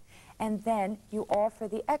arms. And then you offer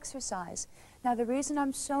the exercise. Now, the reason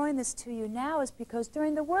I'm showing this to you now is because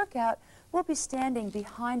during the workout, we'll be standing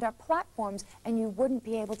behind our platforms and you wouldn't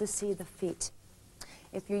be able to see the feet.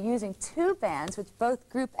 If you're using two bands, which both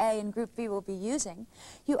Group A and Group B will be using,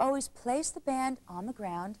 you always place the band on the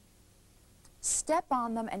ground, step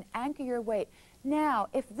on them, and anchor your weight. Now,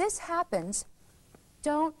 if this happens,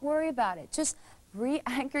 don't worry about it. Just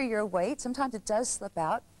re-anchor your weight. Sometimes it does slip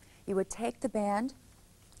out. You would take the band,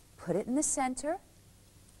 put it in the center,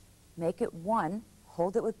 make it one,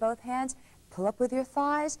 hold it with both hands, pull up with your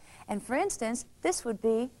thighs, and for instance, this would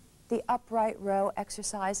be the upright row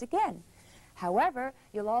exercise again. However,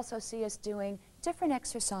 you'll also see us doing different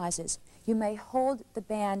exercises. You may hold the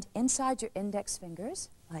band inside your index fingers,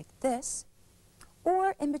 like this,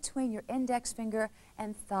 or in between your index finger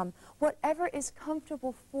and thumb. Whatever is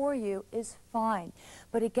comfortable for you is fine.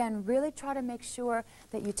 But again, really try to make sure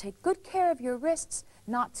that you take good care of your wrists,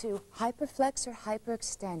 not to hyperflex or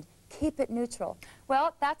hyperextend. Keep it neutral.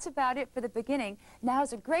 Well, that's about it for the beginning. Now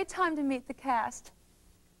is a great time to meet the cast.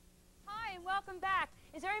 Hi, and welcome back.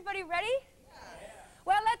 Is everybody ready?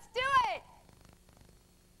 Well, let's do it!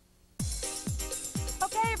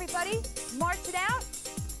 Okay, everybody, march it out.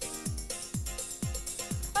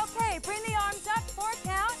 Okay, bring the arms up for a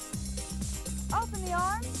count. Open the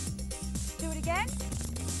arms. Do it again.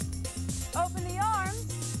 Open the arms.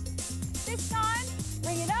 This time,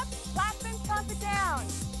 bring it up, clap and pump it down.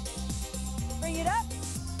 Bring it up,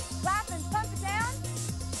 clap and pump it down.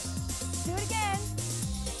 Do it again.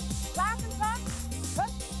 Clap and pump.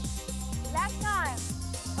 Hook. Last time.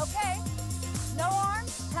 Okay. No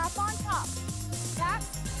arms. Tap on top. Tap.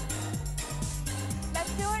 Let's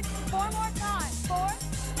do it 4 more times. 4.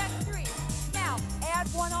 That's 3. Now, add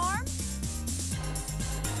one arm.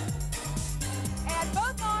 Add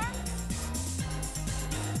both arms.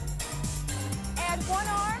 Add one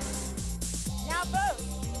arm. Now both.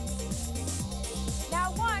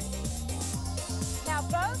 Now one. Now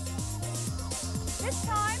both. This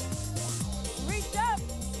time, reach up.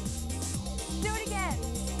 Do it again.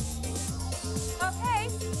 Okay,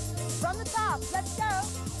 from the top, let's go.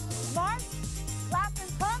 March, clap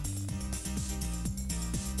and pump.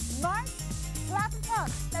 March, clap and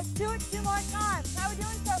pump. Let's do it 2 more times. How are we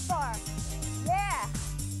doing so far? Yeah.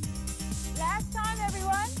 Last time,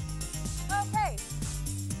 everyone. Okay.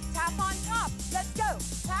 Tap on top. Let's go.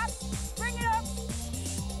 Tap, bring it up.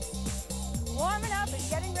 Warming up and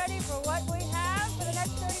getting ready for what we have for the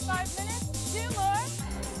next 35 minutes. 2 more.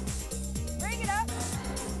 Bring it up.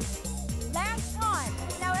 Last time.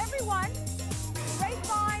 Now everyone,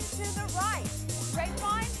 grapevine to the right.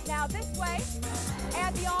 Grapevine, now this way.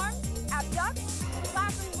 Add the arms, abduct,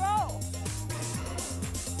 clap and roll.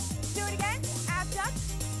 Do it again. Abduct,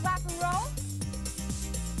 clap and roll.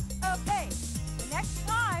 Okay, next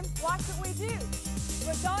time, watch what we do.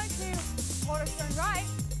 We're going to quarter turn right,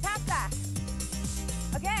 tap back.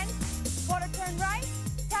 Again, quarter quarter turn right,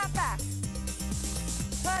 tap back.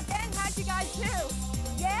 Again, how'd you guys do?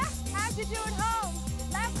 Yeah? How'd you do at home?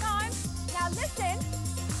 Last time. Now listen,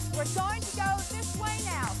 we're going to go this way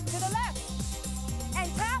now, to the left.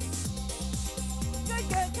 And tap. Good,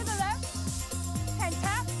 good, to the left. And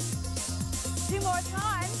tap. 2 more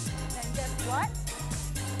times. Then guess what?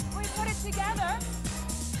 We put it together.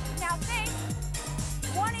 Now think,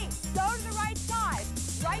 1 each. Go to the right side.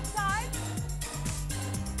 Right side.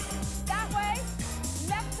 That way.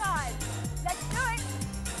 Left side. Let's do it.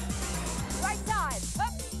 Right side.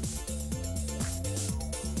 Up.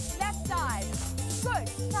 Left side. Good.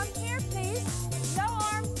 From here, please. No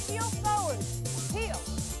arms. Heel forward. Heel.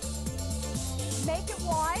 Make it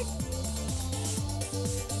wide.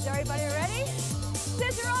 Is everybody ready?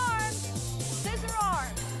 Scissor arms. Scissor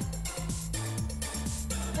arms.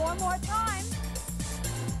 4 more times.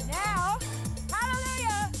 Now,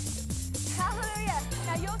 hallelujah. Hallelujah.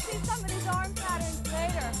 Now you'll see some of these arm patterns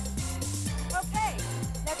later. Okay,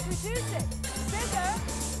 let's reduce it. Scissor.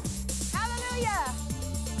 Hallelujah.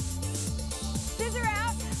 Scissor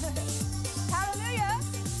out. Hallelujah.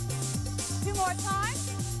 2 more times.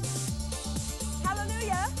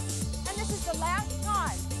 Hallelujah. And this is the last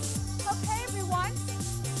time. Okay, everyone.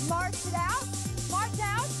 March it out. March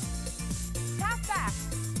out. Tap back.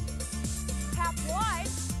 Tap wide.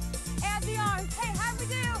 Add the arms. Hey, how'd we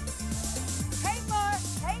do? 8 more.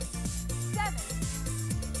 8, 7.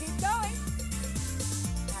 Keep going.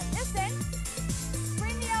 Now listen.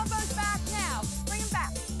 Bring the elbows back now. Bring them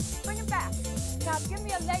back. Bring them back. Now give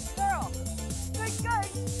me a leg curl. Good, good.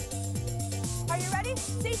 Are you ready?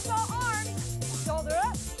 Seesaw arms. Shoulder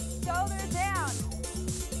up. Shoulder down.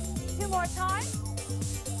 2 more times.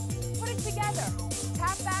 Put it together.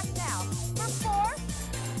 Tap back now. For 4.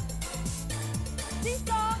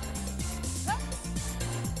 Seesaw. Up.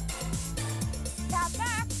 Tap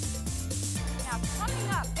back. Now coming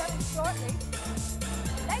up very shortly.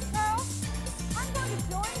 Leg curl. I'm going to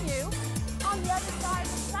join you on the other side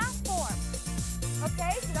of the platform.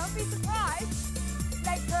 Okay, so don't be surprised.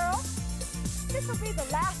 Leg curl. This will be the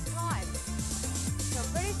last time. So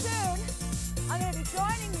pretty soon, I'm going to be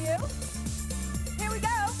joining you. Here we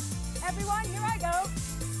go. Everyone, here I go.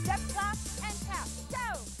 Step, clap, and tap.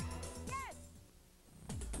 Go. Yes.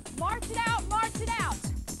 March it out, march it out.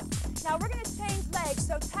 Now we're going to change legs,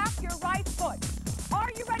 so tap your right foot. Are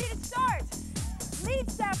you ready to start? Lead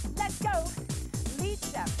step, let's go. Lead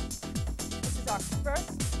step. This is our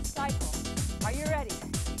first cycle. Are you ready?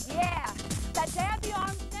 Yeah. Let's add the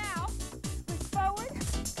arms now. Push forward,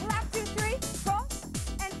 clap 2, 3, cross,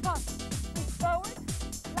 and pump. Push forward,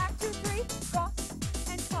 clap 2, 3, cross,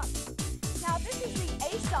 and pump. Now this is the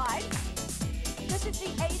A side. This is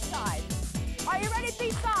the A side. Are you ready,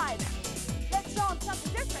 B side? Let's show them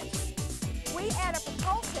something different. We add a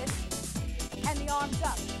propulsion and the arms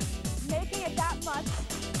up, making it that much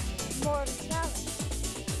more of a challenge.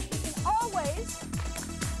 You can always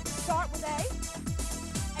start with A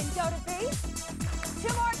and go to B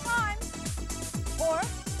 2 more times, or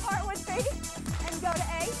start with B and go to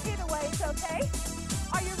A. Either way, it's okay.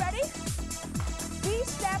 Are you ready? B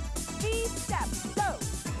step, go.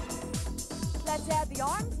 Let's add the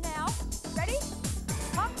arms now. Ready?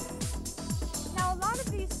 Up. Now a lot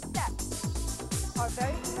of these steps are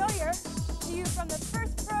very familiar to you from the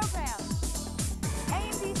first program. A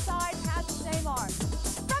and B side has the same arms.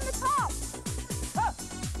 From the top. Up.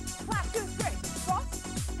 Clap 2, 3. Cross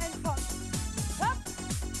and pump. Up.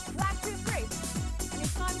 Clap 2, 3.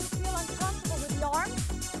 Anytime you feel uncomfortable with the arms,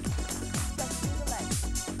 just do the legs.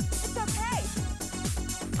 It's okay.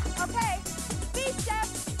 Okay. B step.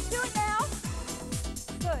 Do it now.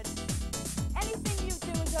 Good. Anything you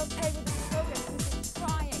do is okay with this program. You're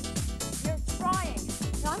trying. You're trying.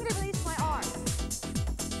 Now I'm going to release my arms.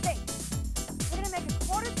 Think. We're going to make a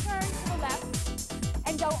quarter turn to the left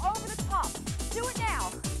and go over the top. Do it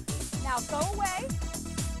now. Now go away.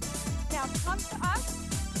 Now come to us.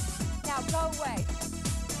 Now go away.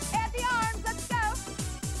 Add the arms. Let's go.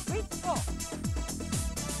 Reach full.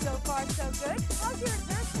 So far, so good. How's your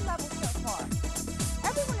exertion level so far?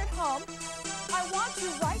 Everyone at home, I want you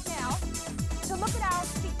right now to look at our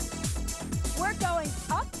feet. We're going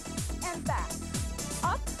up and back.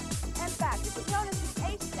 Up and back. This is known as the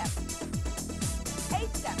A step. A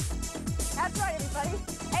step. That's right, everybody.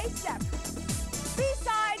 A step. B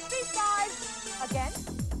side, B side. Again,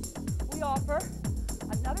 we offer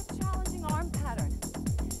another challenging arm pattern.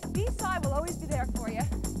 B side will always be there for you.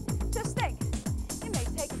 Just think, it may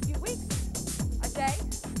take a few weeks, a day,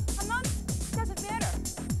 a month, doesn't matter.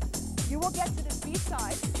 You will get to this B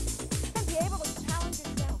side and be able to challenge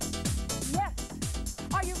yourself. Yes.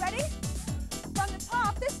 Are you ready? From the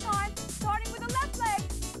top, this time, start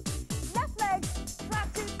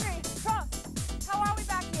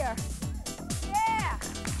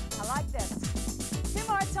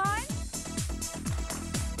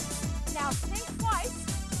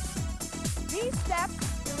V-step.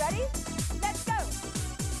 You ready? Let's go.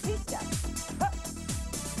 V-step. Up.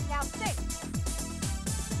 Now sink.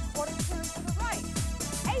 Quarter turn to the right.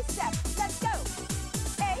 A-step. Let's go.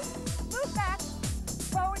 A. Move back.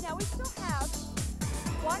 Forward. Now we still have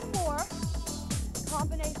one more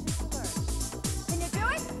combination to learn. Can you do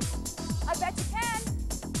it? I bet you can.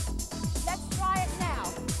 Let's try it now.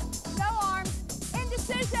 No arms.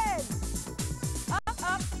 Indecision. Up,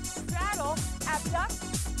 up, straddle, abduct,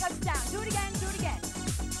 touchdown. Do it again, do it again.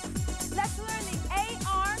 Let's learn the A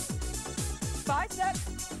arm, bicep,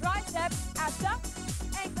 tricep, abduct,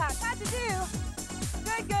 and clap. How'd you do?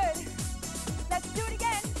 Good, good. Let's do it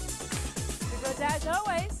again. Because as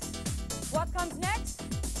always, what comes next?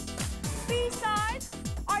 B side.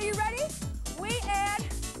 Are you ready? We add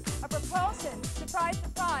a propulsion. Surprise,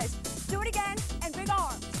 surprise. Do it again, and big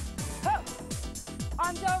arms. Hook.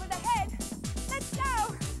 Arms over the head. Let's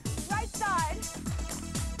go. Right side.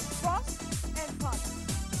 Cross and punch.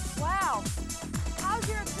 Wow. How's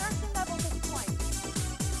your exertion level at this point?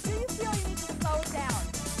 Do you feel you need to slow it down?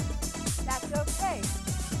 That's okay.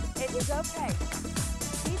 It is okay.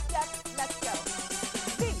 V-step. Let's go.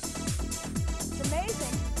 V. It's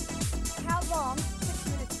amazing how long 6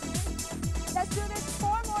 minutes is. Let's do this 4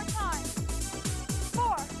 more times.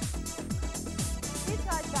 4. These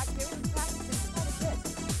guys back here have been practicing quite a bit.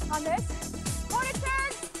 On this, quarter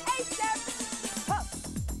turn, A-step, up.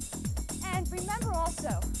 And remember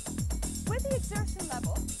also, with the exertion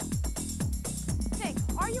level, think,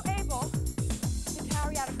 are you able to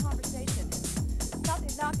carry out a conversation?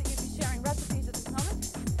 Not that you'd be sharing recipes at this moment,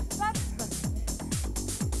 but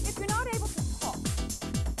if you're not able to talk,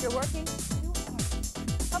 you're working too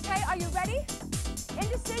hard. Okay, are you ready?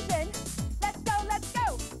 Indecision. Let's go, let's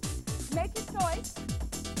go. Make your choice.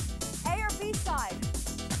 A or B side.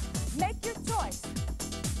 Make your choice.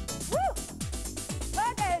 Woo!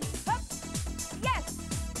 Again, up. Yes!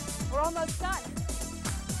 We're almost done.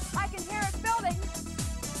 I can hear it building.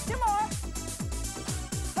 2 more.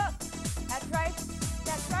 Up. That's right.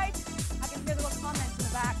 That's right. I can hear the little comments in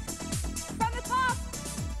the back. From the top.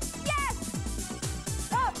 Yes!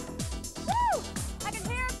 Up. Woo! I can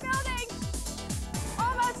hear it building.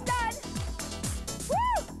 Almost done.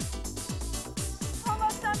 Woo!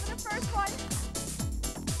 Almost done for the first one.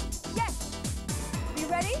 Yes. You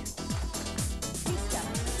ready? V-step.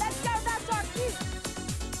 Let's go. That's our cue.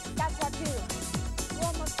 That's our cue. We're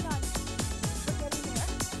almost done. We're getting there.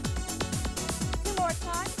 2 more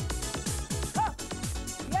times. Up.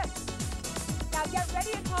 Yes. Now get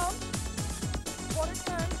ready at home. Quarter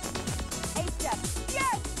turn. A-step.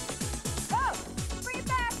 Yes. Up. Bring it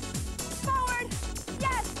back. Forward.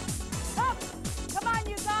 Yes. Up. Come on,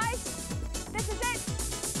 you guys. This is it.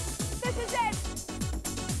 This is it.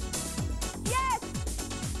 Yes.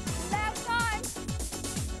 Last time.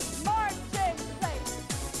 March in place.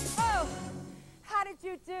 Oh, how did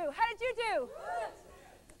you do? How did you do?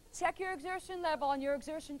 Check your exertion level on your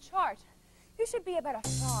exertion chart. You should be about a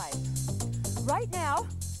 5. Right now,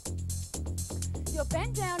 you'll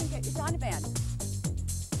bend down and get your Dynaband.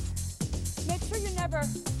 Make sure you never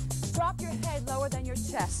drop your head lower than your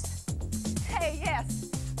chest. Hey, yes,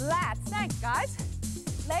 lats. Thanks, guys.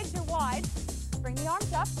 Legs are wide. Bring the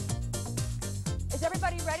arms up. Is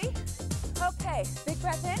everybody ready? Okay, big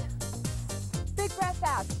breath in, big breath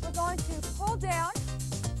out. We're going to pull down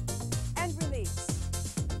and release.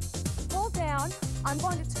 Pull down. I'm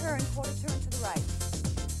going to turn, quarter turn to the right.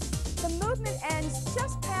 The movement ends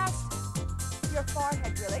just past your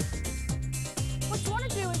forehead, really. What you want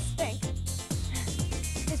to do is think,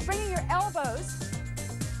 is bringing your elbows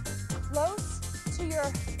close to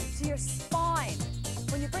your spine.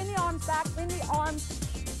 When you bring the arms back, bring the arms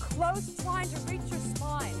close, trying to reach your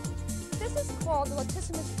spine. This is called the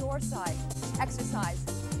latissimus dorsi exercise.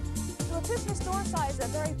 The latissimus dorsi is a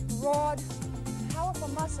very broad, powerful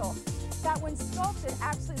muscle that when sculpted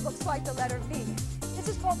actually looks like the letter V. This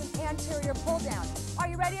is called an anterior pull down. Are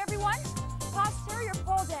you ready, everyone? Posterior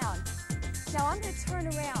pull down. Now I'm going to turn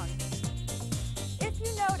around. If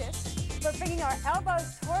you notice, we're bringing our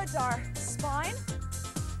elbows towards our spine,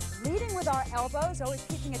 leading with our elbows, always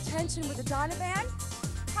keeping attention with the Dynaband.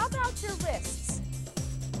 How about your wrists?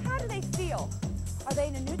 How do they feel? Are they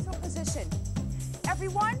in a neutral position?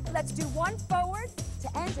 Everyone, let's do one forward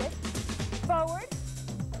to end it. Forward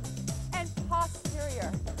and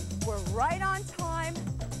posterior. We're right on time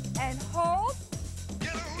and hold.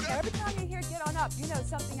 Every time you hear get on up, you know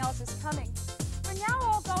something else is coming. We're now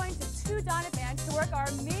all going to 2 Dynabands to work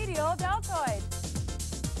our medial deltoid.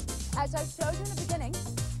 As I showed you in the beginning,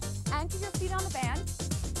 anchor your feet on the band,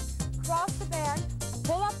 cross the band,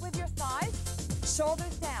 pull up with your thighs,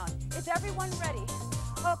 shoulders down. Is everyone ready?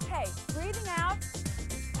 Okay, breathing out.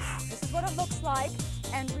 This is what it looks like,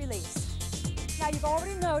 and release. Now you've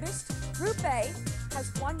already noticed Group A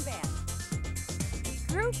has 1 band.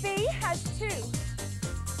 Group B has 2.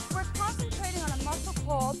 We're concentrating on a muscle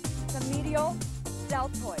called the medial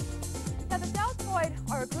deltoid. Now the deltoid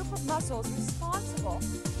are a group of muscles responsible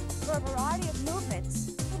for a variety of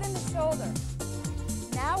movements within the shoulder.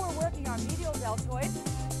 Now we're working our medial deltoid.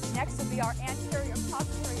 Next will be our anterior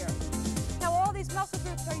posterior. Now all these muscle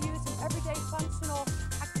groups are used in everyday functional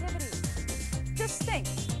activities. Just think,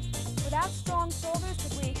 without strong shoulders,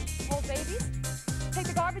 could we hold babies? Take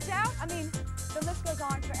the garbage out? I mean, the list goes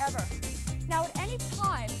on forever. Now at any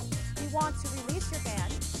time you want to release your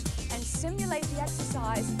band and simulate the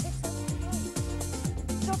exercise, it's okay.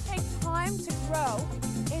 It'll take time to grow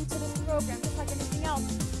into this program just like anything else.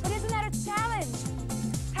 But isn't that a challenge?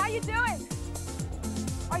 How you doing?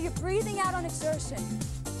 Are you breathing out on exertion?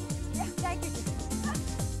 Yeah, thank you.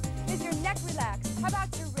 Is your neck relaxed? How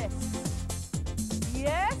about your wrists?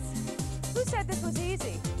 Yes? Who said this was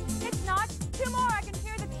easy? It's not. 2 more, I can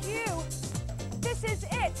hear the cue. This is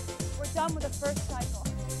it. We're done with the first cycle.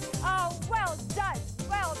 Oh, well done,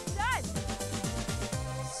 well done.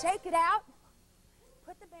 Shake it out.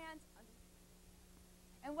 Put the bands under.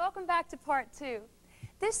 And welcome back to part 2.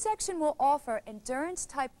 This section will offer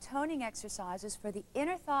endurance-type toning exercises for the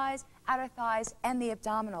inner thighs, outer thighs, and the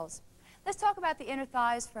abdominals. Let's talk about the inner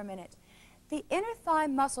thighs for a minute. The inner thigh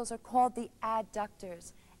muscles are called the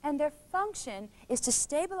adductors, and their function is to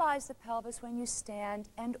stabilize the pelvis when you stand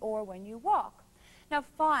and or when you walk. Now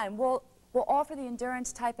fine, we'll offer the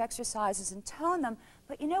endurance-type exercises and tone them,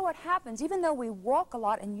 but you know what happens? Even though we walk a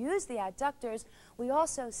lot and use the adductors, we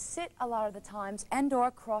also sit a lot of the times and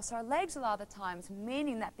or cross our legs a lot of the times,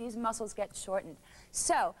 meaning that these muscles get shortened.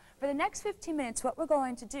 So, for the next 15 minutes, what we're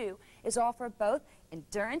going to do is offer both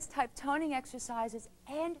endurance-type toning exercises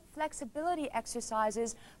and flexibility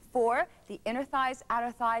exercises for the inner thighs,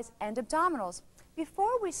 outer thighs, and abdominals.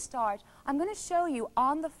 Before we start, I'm going to show you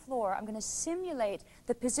on the floor, I'm going to simulate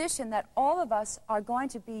the position that all of us are going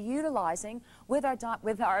to be utilizing with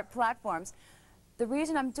our platforms. The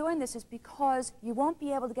reason I'm doing this is because you won't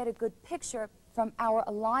be able to get a good picture from our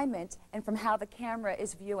alignment and from how the camera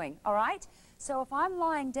is viewing, all right? So if I'm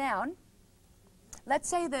lying down, let's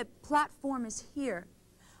say the platform is here.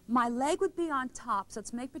 My leg would be on top, so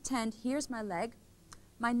let's make pretend here's my leg.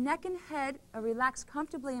 My neck and head are relaxed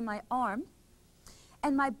comfortably in my arm.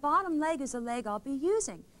 And my bottom leg is the leg I'll be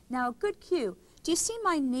using. Now, a good cue. Do you see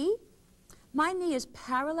my knee? My knee is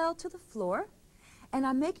parallel to the floor, and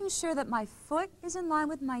I'm making sure that my foot is in line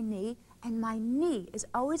with my knee, and my knee is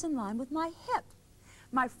always in line with my hip.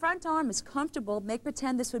 My front arm is comfortable. Make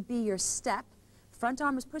pretend this would be your step. Front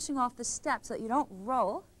arm is pushing off the step so that you don't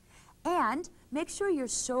roll. And make sure your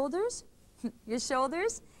shoulders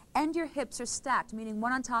and your hips are stacked, meaning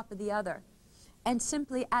one on top of the other. And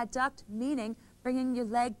simply adduct, meaning bringing your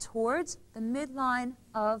leg towards the midline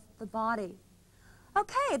of the body.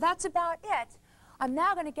 Okay, that's about it. I'm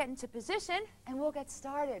now going to get into position, and we'll get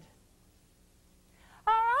started.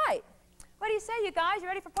 All right. What do you say, you guys? You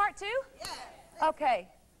ready for part 2? Yeah. Okay.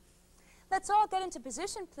 Let's all get into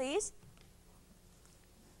position, please.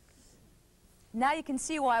 Now you can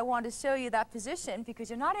see why I wanted to show you that position, because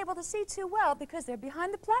you're not able to see too well because they're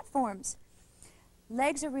behind the platforms.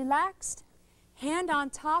 Legs are relaxed, hand on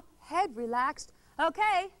top, head relaxed.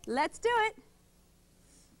 Okay, let's do it.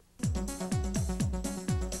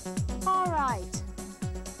 All right.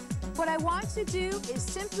 What I want to do is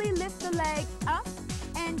simply lift the leg up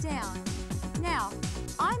and down. Now,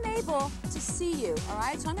 I'm able to see you, all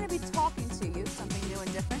right? So I'm going to be talking to you, something new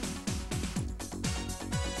and different.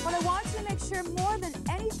 What I want you to make sure more than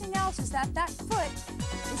anything else is that that foot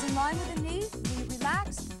is in line with the knee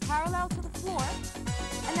relaxed, parallel to the floor,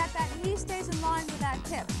 and that that knee stays in line with that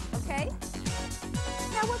hip, okay?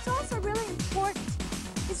 Now what's also really important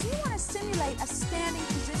is you want to simulate a standing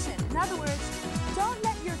position. In other words, don't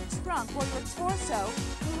let your trunk or your torso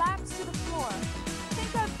collapse to the floor.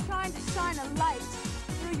 Think of trying to shine a light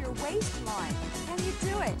through your waistline. Can you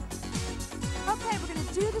do it? Okay, we're going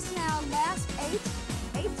to do this now, last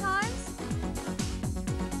 8 times.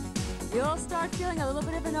 You'll start feeling a little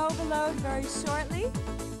bit of an overload very shortly.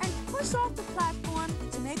 And push off the platform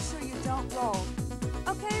to make sure you don't roll.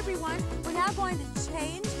 Okay, everyone, we're now going to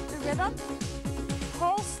change the rhythm.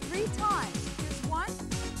 Pulse 3 times. Here's 1,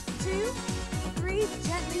 2, 3,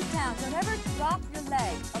 gently down. Don't ever drop your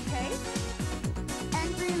leg, okay?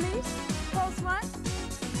 And release. Pulse 1,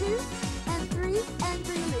 2, and 3, and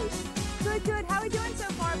release. Good, good. How are we doing so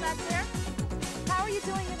far back there? How are you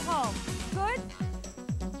doing at home? Good?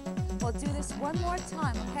 We'll do this one more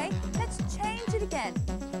time, okay? Let's change it again.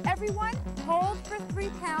 Everyone, hold for 3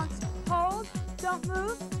 counts. Hold, don't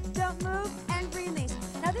move, and release.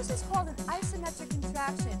 Now this is called an isometric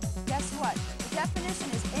contraction. Guess what? The definition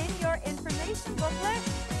is in your information booklet.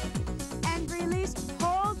 And release,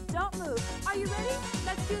 hold, don't move. Are you ready?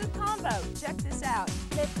 Let's do the combo. Check this out.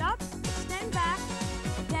 Lift up, extend back,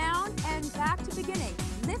 down, and back to beginning.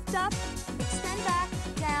 Lift up, extend back,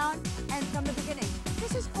 down, and from the beginning.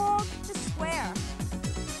 This is called the square.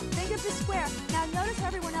 Think of the square. Now notice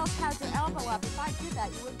everyone else has their elbow up. If I did that,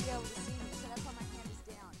 you wouldn't be able to see me, so that's why my hand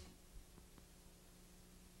is down.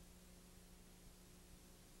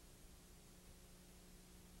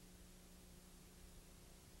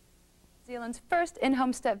 New Zealand's first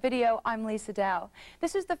in-home step video. I'm Lisa Dow.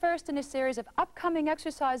 This is the first in a series of upcoming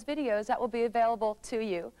exercise videos that will be available to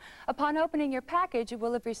you. Upon opening your package, you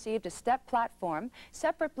will have received a step platform,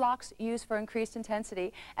 separate blocks used for increased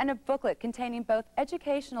intensity, and a booklet containing both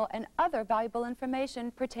educational and other valuable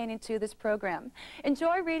information pertaining to this program.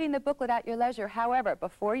 Enjoy reading the booklet at your leisure. However,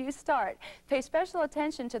 before you start, pay special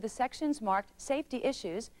attention to the sections marked safety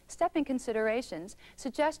issues, stepping considerations,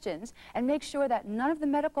 suggestions, and make sure that none of the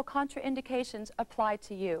medical contraindications apply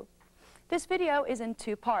to you. This video is in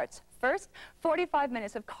 2 parts. First, 45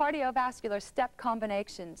 minutes of cardiovascular step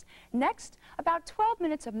combinations. Next, about 12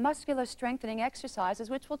 minutes of muscular strengthening exercises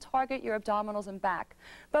which will target your abdominals and back.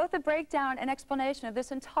 Both a breakdown and explanation of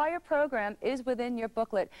this entire program is within your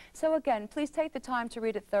booklet. So again, please take the time to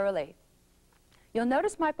read it thoroughly. You'll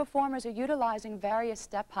notice my performers are utilizing various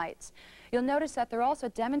step heights. You'll notice that they're also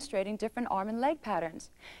demonstrating different arm and leg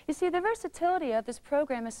patterns. You see, the versatility of this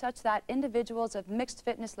program is such that individuals of mixed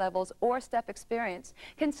fitness levels or step experience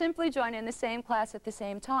can simply join in the same class at the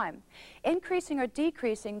same time. Increasing or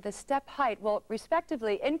decreasing the step height will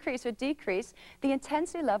respectively increase or decrease the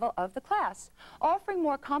intensity level of the class. Offering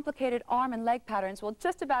more complicated arm and leg patterns will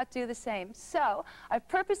just about do the same. So, I've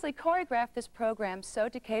purposely choreographed this program so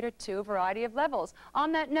to cater to a variety of levels.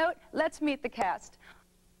 On that note, let's meet the cast.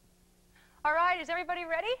 All right, is everybody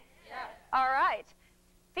ready? Yeah. All right.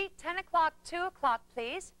 Feet 10 o'clock, 2 o'clock,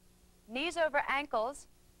 please. Knees over ankles.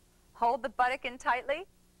 Hold the buttock in tightly.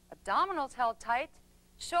 Abdominals held tight.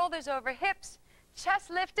 Shoulders over hips. Chest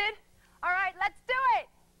lifted. All right, let's do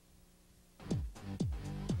it.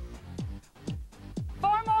 4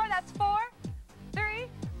 more, that's 4, 3,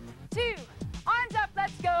 2. Arms up,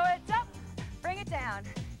 let's go. It's up. Bring it down.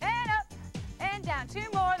 And up. And down. 2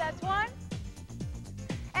 more, that's 1.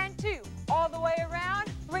 And 2. All the way around.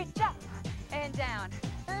 Reach up. And down.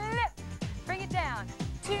 Lift. Bring it down.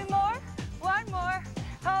 2 more. 1 more.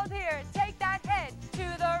 Hold here. Take that head to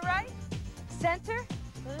the right. Center.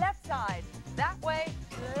 Left side. That way.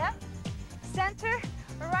 Left. Center.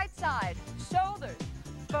 Right side. Shoulders.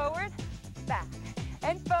 Forward. Back.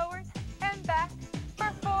 And forward. And back.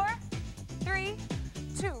 For 4, 3,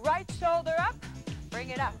 2. Right shoulder up. Bring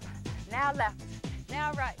it up. Now left.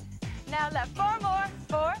 Now right. Now left. 4 more.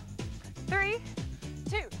 4, 3,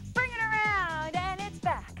 2. Bring it around. And it's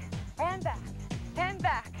back. And back. And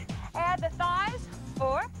back. Add the thighs.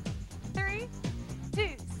 4, 3, 2.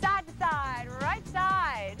 Side to side. Right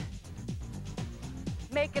side.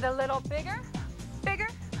 Make it a little bigger. Bigger.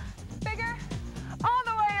 Bigger. All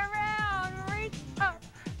the way around. Reach up.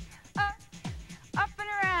 Up. Up and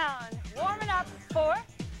around. Warming up. 4,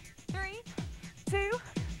 3, 2.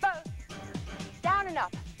 Both. Down and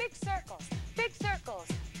up. Big circles. Big circles.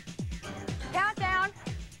 Count down.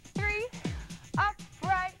 3. Up,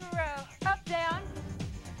 right, row. Up, down.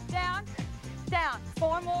 Down, down.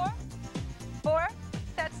 4 more. 4.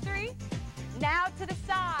 That's 3. Now to the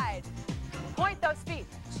side. Point those feet.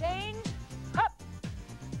 Change. Up.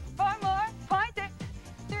 4 more. Point it.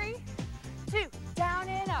 3, 2. Down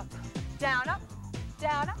and up. Down, up.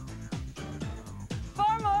 Down, up.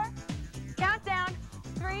 4 more. Count down.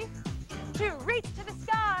 3, 2. Reach to the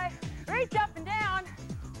sky. Reach up and down.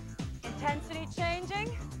 Intensity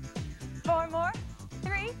changing. 4 more.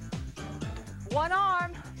 3. 1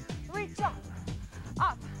 arm. Reach up.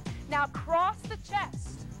 Up. Now cross the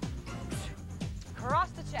chest.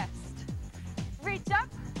 Cross the chest. Reach up.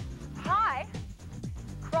 High.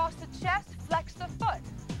 Cross the chest. Flex the foot.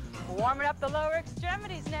 Warming up the lower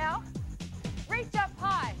extremities now. Reach up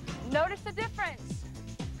high. Notice the difference.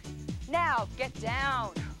 Now get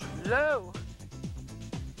down. Low.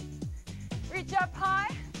 Reach up high.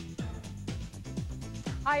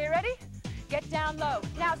 Are you ready? Get down low.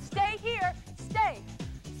 Now stay here. Stay.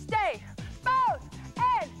 Stay. Both.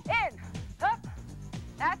 And in. Up.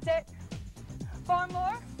 That's it. 4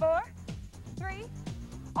 more. 4, 3.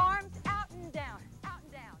 Arms out and down. Out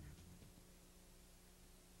and down.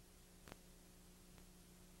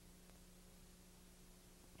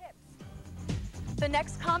 The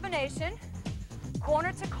next combination,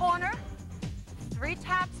 corner to corner, 3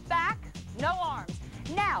 taps back, no arms.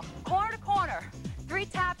 Now, corner to corner, 3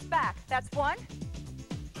 taps back. That's 1,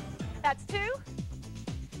 that's 2,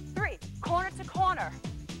 3. Corner to corner.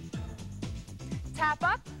 Tap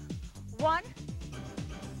up, 1.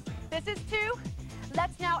 This is 2.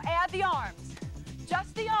 Let's now add the arms.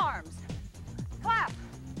 Just the arms. Clap,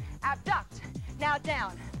 abduct, now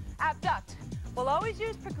down, abduct. We'll always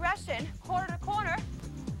use progression, corner to corner.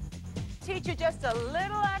 Teach you just a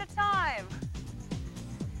little at a time.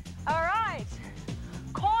 All right,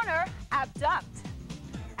 corner, abduct.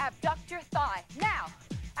 Abduct your thigh. Now,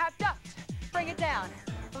 abduct, bring it down.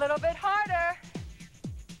 A little bit harder.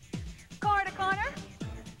 Corner to corner.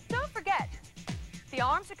 Don't forget, the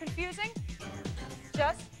arms are confusing.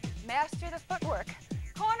 Just master the footwork.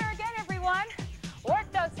 Corner again, everyone. Work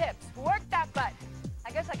those hips, work that butt. I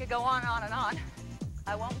guess I could go on and on.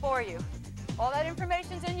 I won't bore you. All that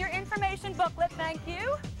information's in your information booklet, thank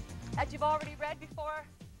you, that you've already read before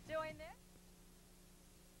doing this.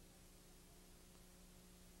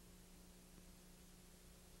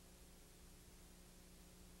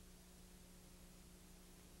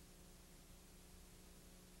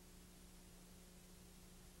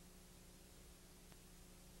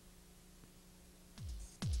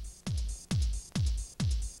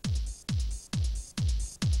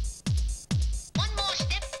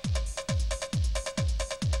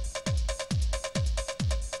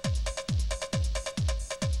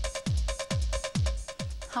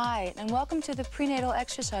 Hi, and welcome to the prenatal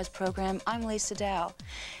exercise program. I'm Lisa Dow,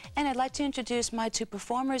 and I'd like to introduce my 2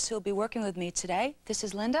 performers who will be working with me today. This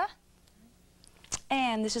is Linda,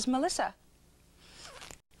 and this is Melissa.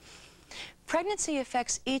 Pregnancy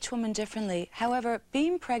affects each woman differently. However,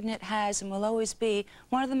 being pregnant has and will always be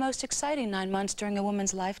one of the most exciting 9 months during a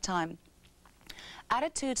woman's lifetime.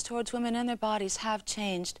 Attitudes towards women and their bodies have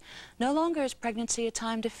changed. No longer is pregnancy a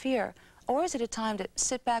time to fear, or is it a time to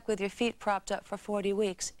sit back with your feet propped up for 40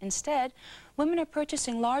 weeks? Instead, women are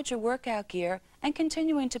purchasing larger workout gear and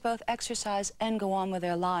continuing to both exercise and go on with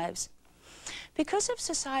their lives. Because of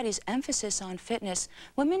society's emphasis on fitness,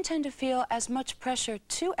 women tend to feel as much pressure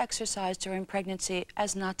to exercise during pregnancy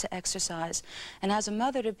as not to exercise. And as a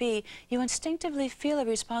mother-to-be, you instinctively feel a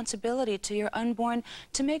responsibility to your unborn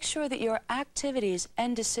to make sure that your activities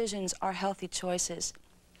and decisions are healthy choices.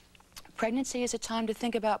 Pregnancy is a time to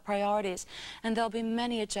think about priorities, and there'll be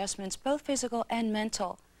many adjustments, both physical and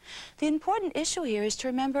mental. The important issue here is to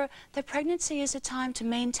remember that pregnancy is a time to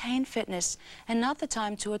maintain fitness and not the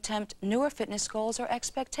time to attempt newer fitness goals or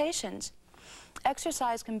expectations.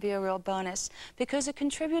 Exercise can be a real bonus because it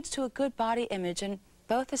contributes to a good body image and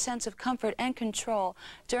both a sense of comfort and control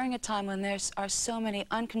during a time when there are so many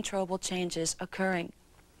uncontrollable changes occurring.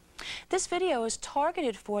 This video is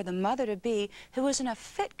targeted for the mother-to-be who is in a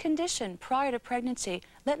fit condition prior to pregnancy.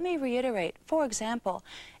 Let me reiterate, for example,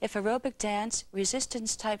 if aerobic dance,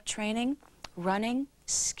 resistance-type training, running,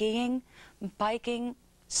 skiing, biking,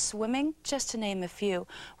 swimming, just to name a few,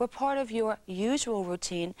 were part of your usual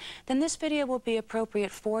routine, then this video will be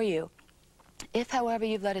appropriate for you. If, however,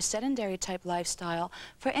 you've led a sedentary-type lifestyle,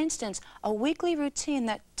 for instance, a weekly routine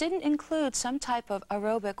that didn't include some type of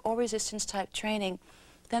aerobic or resistance-type training,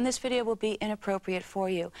 then this video will be inappropriate for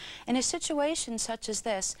you. In a situation such as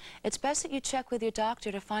this, it's best that you check with your doctor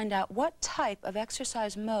to find out what type of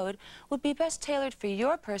exercise mode would be best tailored for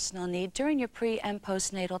your personal need during your pre- and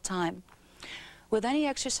postnatal time. With any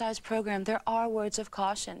exercise program, there are words of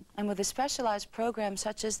caution, and with a specialized program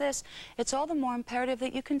such as this, it's all the more imperative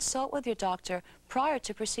that you consult with your doctor prior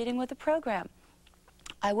to proceeding with the program.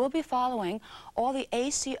 I will be following all the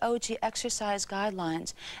ACOG exercise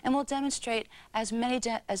guidelines and will demonstrate as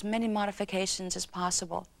many modifications as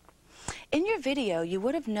possible. In your video, you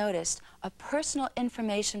would have noticed a personal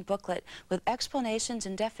information booklet with explanations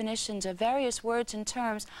and definitions of various words and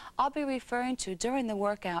terms I'll be referring to during the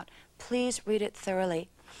workout. Please read it thoroughly.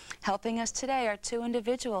 Helping us today are 2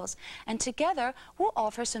 individuals, and together we'll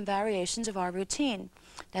offer some variations of our routine.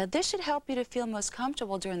 Now, this should help you to feel most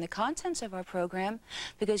comfortable during the contents of our program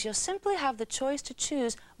because you'll simply have the choice to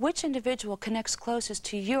choose which individual connects closest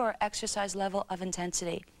to your exercise level of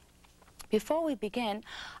intensity. Before we begin,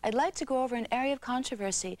 I'd like to go over an area of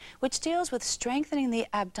controversy which deals with strengthening the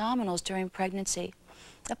abdominals during pregnancy.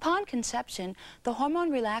 Upon conception, the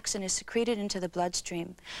hormone relaxin is secreted into the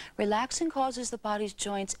bloodstream. Relaxin causes the body's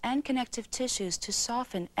joints and connective tissues to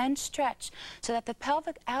soften and stretch so that the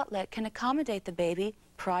pelvic outlet can accommodate the baby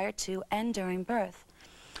prior to and during birth.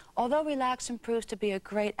 Although relaxin proves to be a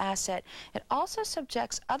great asset, it also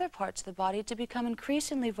subjects other parts of the body to become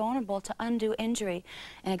increasingly vulnerable to undue injury.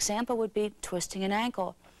 An example would be twisting an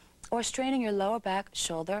ankle. or straining your lower back,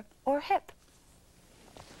 shoulder, or hip.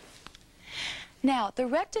 Now, the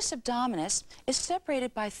rectus abdominis is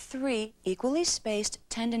separated by 3 equally spaced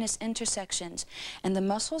tendinous intersections, and the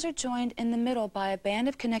muscles are joined in the middle by a band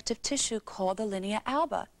of connective tissue called the linea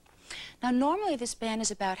alba. Now, normally this band is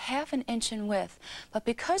about ½ an inch in width, but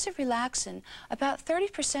because of relaxin, about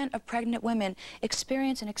 30% of pregnant women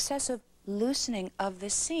experience an excessive loosening of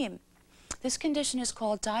this seam. This condition is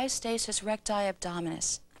called diastasis recti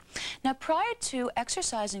abdominis. Now, prior to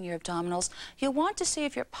exercising your abdominals, you'll want to see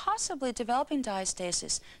if you're possibly developing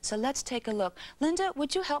diastasis. So let's take a look. Linda,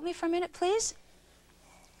 would you help me for a minute, please?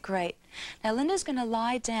 Great. Now, Linda's going to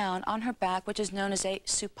lie down on her back, which is known as a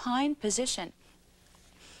supine position.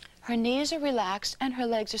 Her knees are relaxed and her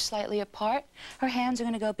legs are slightly apart. Her hands are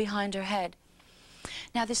going to go behind her head.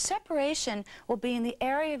 Now, the separation will be in the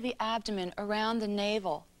area of the abdomen around the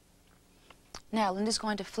navel. Now, Linda's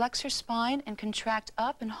going to flex her spine and contract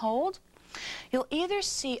up and hold. You'll either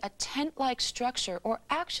see a tent-like structure or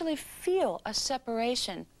actually feel a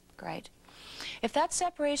separation. Great. If that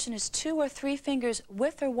separation is 2 or 3 fingers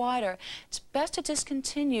width or wider, it's best to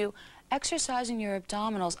discontinue exercising your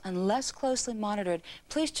abdominals unless closely monitored.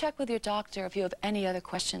 Please check with your doctor if you have any other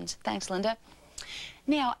questions. Thanks, Linda.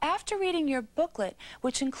 Now, after reading your booklet,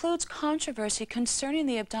 which includes controversy concerning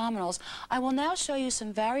the abdominals, I will now show you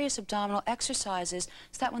some various abdominal exercises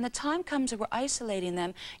so that when the time comes that we're isolating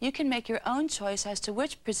them, you can make your own choice as to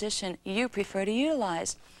which position you prefer to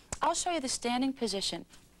utilize. I'll show you the standing position.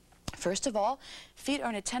 First of all, feet are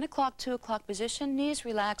in a 10 o'clock, 2 o'clock position, knees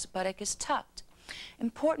relaxed, buttock is tucked.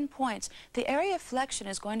 Important points. The area of flexion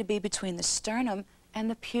is going to be between the sternum and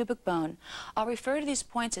the pubic bone. I'll refer to these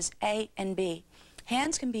points as A and B.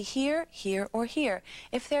 Hands can be here, here, or here.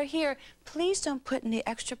 If they're here, please don't put any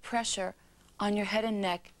extra pressure on your head and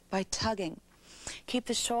neck by tugging. Keep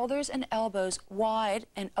the shoulders and elbows wide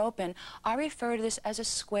and open. I refer to this as a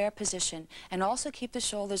square position. And also keep the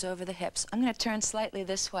shoulders over the hips. I'm going to turn slightly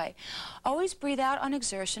this way. Always breathe out on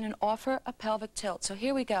exertion and offer a pelvic tilt. So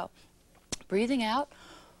here we go. Breathing out,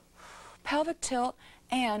 pelvic tilt,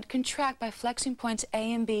 and contract by flexing points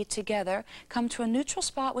A and B together. Come to a neutral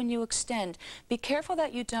spot when you extend. Be careful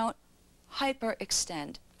that you don't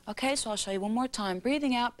hyperextend. Okay, so I'll show you one more time.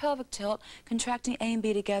 Breathing out, pelvic tilt, contracting A and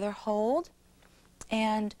B together, hold,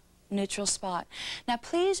 and neutral spot. Now,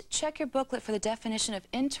 please check your booklet for the definition of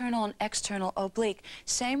internal and external oblique.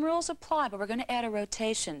 Same rules apply, but we're going to add a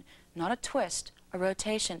rotation, not a twist, a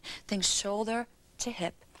rotation. Think shoulder to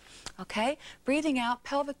hip. Okay, breathing out,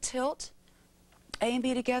 pelvic tilt, A and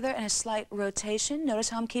B together, and a slight rotation. Notice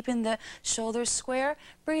how I'm keeping the shoulders square.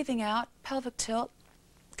 Breathing out, pelvic tilt,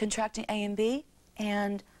 contracting A and B,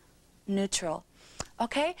 and neutral.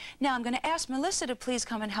 Okay, now I'm going to ask Melissa to please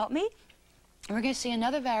come and help me. And we're going to see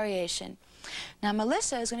another variation. Now,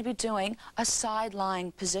 Melissa is going to be doing a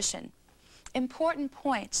side-lying position. Important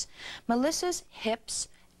points. Melissa's hips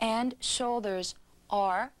and shoulders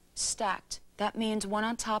are stacked. That means one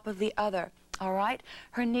on top of the other. All right?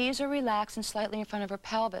 Her knees are relaxed and slightly in front of her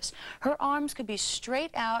pelvis. Her arms could be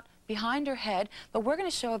straight out behind her head, but we're going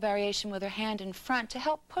to show a variation with her hand in front to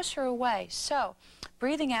help push her away. So,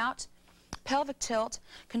 breathing out, pelvic tilt,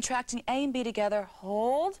 contracting A and B together,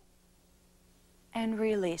 hold, and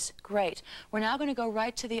release. Great. We're now going to go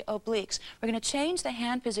right to the obliques. We're going to change the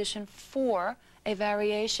hand position for a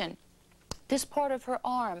variation. This part of her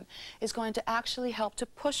arm is going to actually help to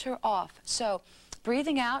push her off. So,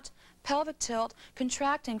 breathing out, pelvic tilt,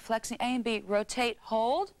 contracting, flexing A and B, rotate,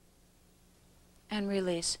 hold, and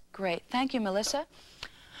release. Great. Thank you, Melissa.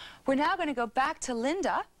 We're now going to go back to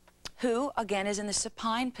Linda, who, again, is in the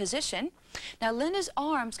supine position. Now, Linda's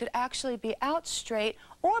arms could actually be out straight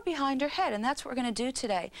or behind her head, and that's what we're going to do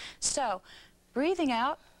today. So, breathing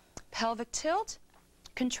out, pelvic tilt,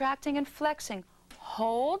 contracting and flexing,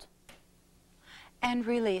 hold, and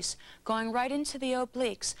release. Going right into the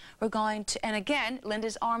obliques. We're going to, and again,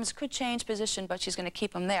 Linda's arms could change position, but she's going to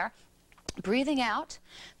keep them there. Breathing out,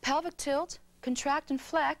 pelvic tilt, contract and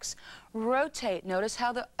flex, rotate. Notice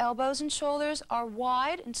how the elbows and shoulders are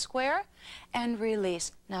wide and square, and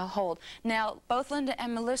release. Now hold. Now, both Linda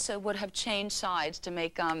and Melissa would have changed sides to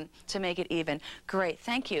make it even. Great,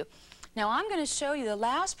 thank you. Now I'm going to show you the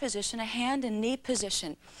last position, a hand and knee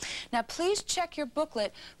position. Now please check your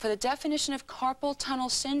booklet for the definition of carpal tunnel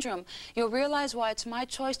syndrome. You'll realize why it's my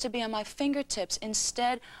choice to be on my fingertips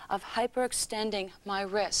instead of hyperextending my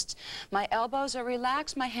wrists. My elbows are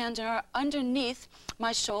relaxed, my hands are underneath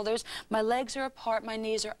my shoulders, my legs are apart, my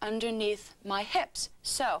knees are underneath my hips.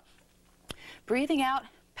 So, breathing out,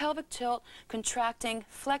 pelvic tilt, contracting,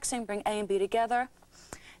 flexing, bring A and B together.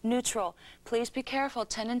 Neutral. Please be careful.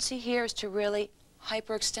 Tendency here is to really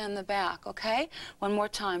hyperextend the back, okay? One more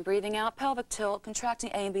time. Breathing out, pelvic tilt,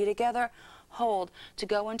 contracting A and B together. Hold. To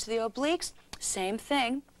go into the obliques, same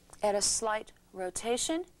thing. Add a slight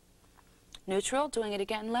rotation. Neutral, doing it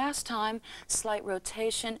again last time, slight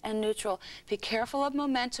rotation and neutral. Be careful of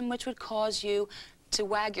momentum, which would cause you to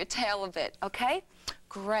wag your tail a bit, okay?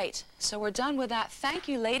 Great. So we're done with that. Thank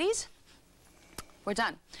you, ladies. We're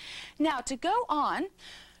done. Now, to go on,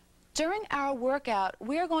 during our workout,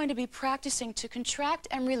 we are going to be practicing to contract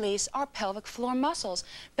and release our pelvic floor muscles,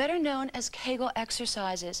 better known as Kegel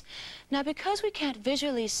exercises. Now, because we can't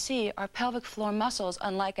visually see our pelvic floor muscles,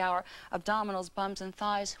 unlike our abdominals, bums, and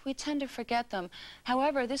thighs, we tend to forget them.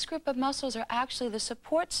 However, this group of muscles are actually the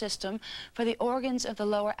support system for the organs of the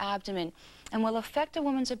lower abdomen and will affect a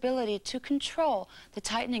woman's ability to control the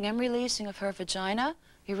tightening and releasing of her vagina,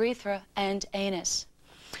 urethra, and anus.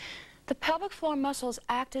 The pelvic floor muscles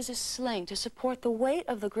act as a sling to support the weight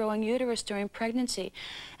of the growing uterus during pregnancy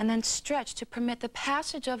and then stretch to permit the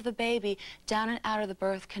passage of the baby down and out of the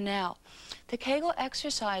birth canal. The Kegel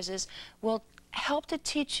exercises will help to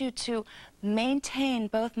teach you to maintain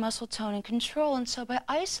both muscle tone and control, and so by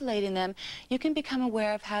isolating them, you can become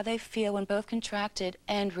aware of how they feel when both contracted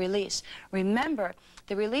and released. Remember,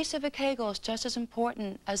 the release of a Kegel is just as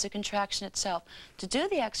important as the contraction itself. To do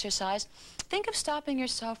the exercise, think of stopping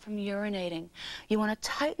yourself from urinating. You want to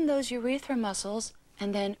tighten those urethra muscles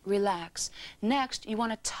and then relax. Next, you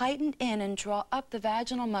want to tighten in and draw up the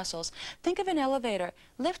vaginal muscles. Think of an elevator.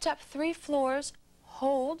 Lift up 3 floors,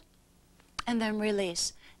 hold, and then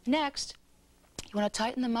release. Next, you want to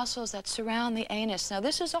tighten the muscles that surround the anus. Now,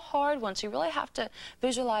 this is a hard one, so you really have to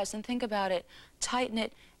visualize and think about it. Tighten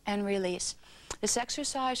it and release. This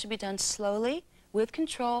exercise should be done slowly, with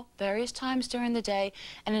control, various times during the day,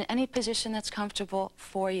 and in any position that's comfortable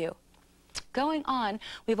for you. Going on,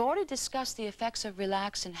 we've already discussed the effects of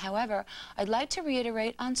relaxin. However, I'd like to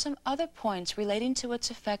reiterate on some other points relating to its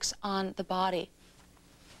effects on the body.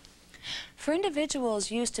 For individuals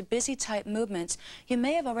used to busy type movements, you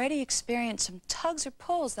may have already experienced some tugs or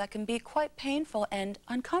pulls that can be quite painful and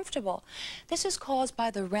uncomfortable. This is caused by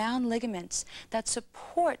the round ligaments that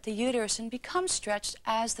support the uterus and become stretched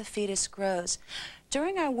as the fetus grows.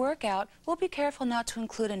 During our workout, we'll be careful not to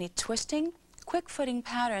include any twisting, quick footing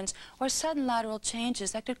patterns, or sudden lateral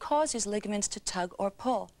changes that could cause these ligaments to tug or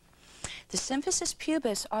pull. The symphysis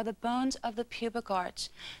pubis are the bones of the pubic arch.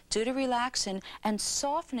 Due to relaxin and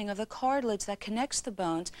softening of the cartilage that connects the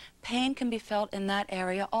bones, pain can be felt in that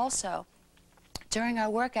area also. During our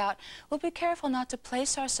workout, we'll be careful not to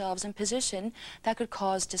place ourselves in position that could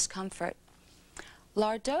cause discomfort.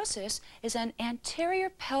 Lordosis is an anterior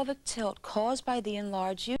pelvic tilt caused by the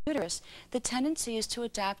enlarged uterus. The tendency is to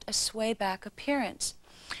adapt a sway back appearance.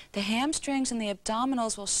 The hamstrings and the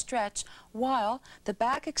abdominals will stretch while the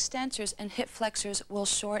back extensors and hip flexors will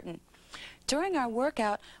shorten. During our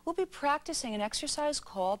workout, we'll be practicing an exercise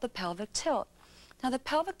called the pelvic tilt. Now, the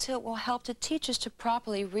pelvic tilt will help to teach us to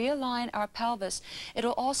properly realign our pelvis.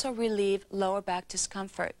 It'll also relieve lower back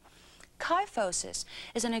discomfort. Kyphosis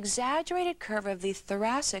is an exaggerated curve of the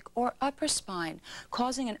thoracic or upper spine,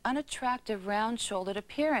 causing an unattractive round-shouldered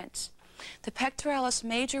appearance. The pectoralis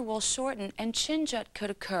major will shorten and chin jut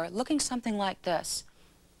could occur, looking something like this.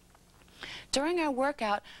 During our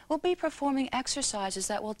workout, we'll be performing exercises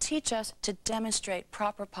that will teach us to demonstrate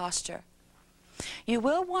proper posture. You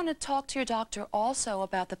will want to talk to your doctor also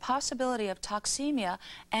about the possibility of toxemia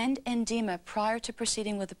and edema prior to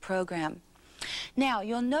proceeding with the program. Now,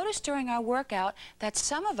 you'll notice during our workout that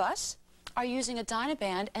some of us are using a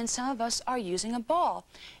Dynaband and some of us are using a ball.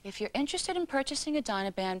 If you're interested in purchasing a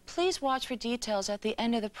Dynaband, please watch for details at the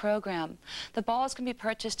end of the program. The balls can be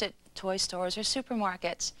purchased at toy stores or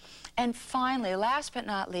supermarkets. And finally, last but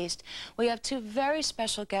not least, we have 2 very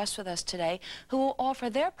special guests with us today who will offer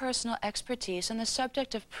their personal expertise on the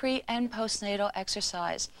subject of pre- and postnatal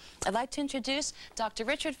exercise. I'd like to introduce Dr.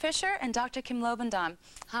 Richard Fisher and Dr. Kim Lovendam.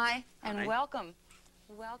 Hi, and Hi. welcome.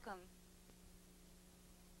 Welcome.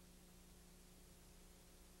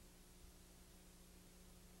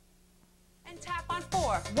 And tap on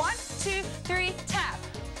 4. 1, 2, 3, tap.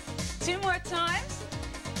 2 more times.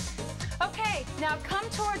 Okay, now come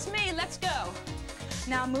towards me. Let's go.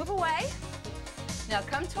 Now move away. Now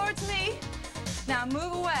come towards me. Now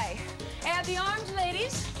move away. Add the arms,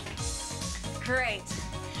 ladies. Great.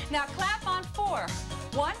 Now clap on 4.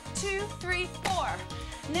 1, 2, 3, 4.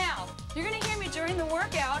 Now, you're going to hear me during the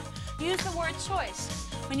workout use the word choice.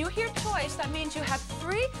 When you hear choice, that means you have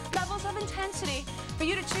 3 levels of intensity for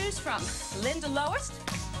you to choose from. Linda lowest,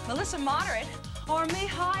 Melissa moderate, or me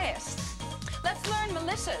highest. Let's learn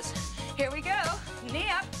Melissa's. Here we go. Knee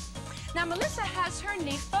up. Now, Melissa has her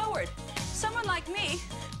knee forward. someone like me,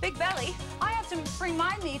 big belly, I have to bring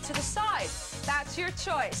my knee to the side. That's your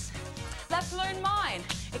choice. Let's learn mine.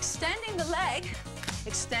 Extending the leg,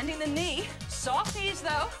 extending the knee. Soft knees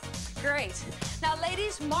though. Great. Now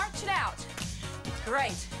ladies, march it out.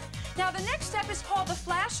 Great. Now the next step is called the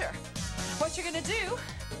flasher. What you're gonna do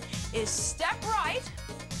is step right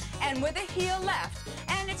and with a heel left.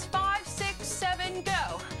 And it's 5, 6, 7,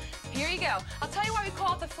 go. Here you go. I'll tell you why we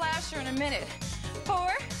call it the flasher in a minute.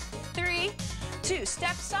 4, 3, 2.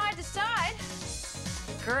 Step side to side.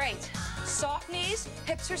 Great. Soft knees,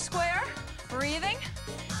 hips are square. Breathing.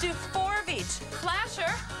 Do 4 of each. Flasher.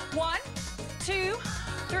 1, 2,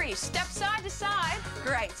 3. Step side to side.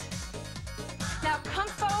 Great. Now come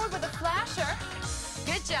forward with a flasher.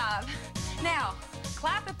 Good job. Now,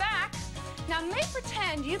 clap it back. Now make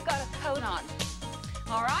pretend you've got a coat on.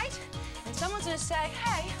 All right? And someone's gonna say,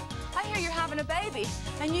 hey, I hear you're having a baby.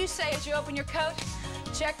 And you say as you open your coat,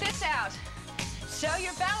 check this out. Show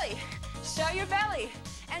your belly. Show your belly.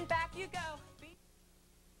 And back you go.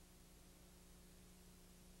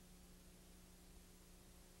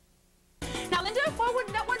 Now, Linda,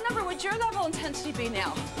 what number would your level intensity be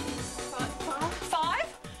now?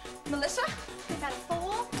 5? Melissa? About a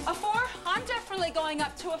 4. A 4? I'm definitely going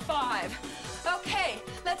up to a 5. Okay,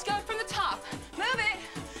 let's go from the top. Move it.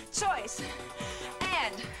 Choice.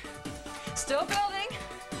 And still building.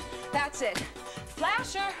 That's it.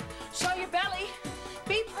 Flasher. Show your belly.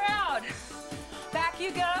 Be proud. Back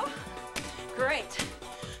you go. Great.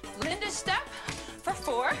 Linda's step for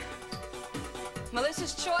 4.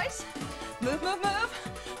 Melissa's choice. Move, move, move.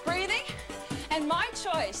 Breathing. And my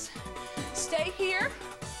choice. Stay here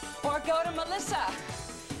or go to Melissa.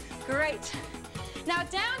 Great. Now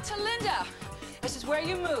down to Linda. This is where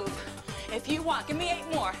you move. If you want, give me 8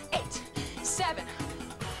 more. 8, 7.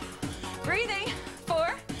 Breathing.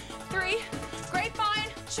 4, 3. Grapevine.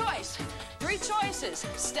 Choice. 3 choices.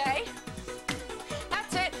 Stay.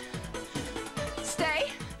 That's it.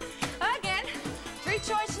 Stay. Again. 3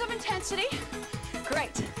 choices of intensity.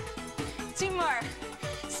 Great. 2 more.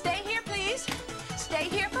 Stay here, please. Stay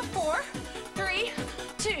here for 4, 3,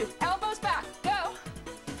 2. Elbows back. Go.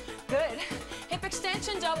 Good. Hip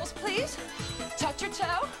extension doubles, please. Touch your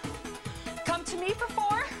toe. Come to me for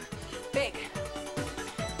 4. Big.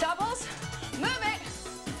 Doubles. Move it.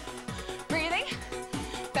 Breathing.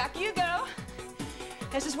 Back you go.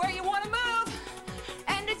 This is where you want to move.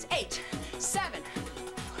 And it's 8, 7.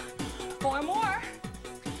 4 more.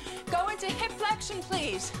 Go into hip flexion,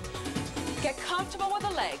 please. Get comfortable with the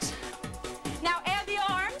legs. Now add the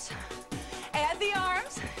arms. Add the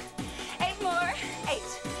arms. 8 more. 8,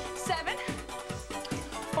 7.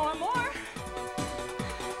 4 more.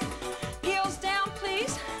 Heels down,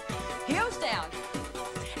 please. Heels down.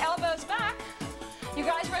 Elbows back. You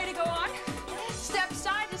guys ready to go on? Step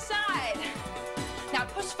side to side. Now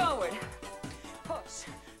push forward. Push.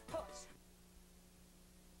 Push.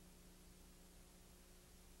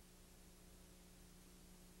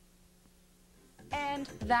 And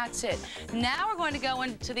that's it. Now we're going to go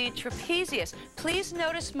into the trapezius. Please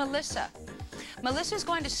notice Melissa. Melissa's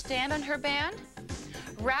going to stand on her band,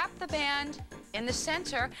 wrap the band in the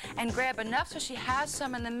center, and grab enough so she has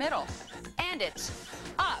some in the middle. And it's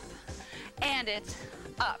up. And it's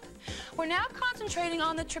up. We're now concentrating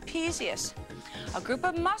on the trapezius, a group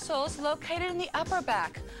of muscles located in the upper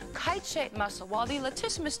back, kite-shaped muscle, while the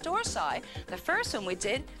latissimus dorsi, the first one we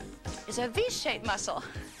did, is a V-shaped muscle.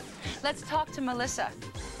 Let's talk to Melissa.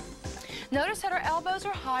 Notice that her elbows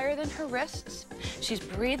are higher than her wrists. She's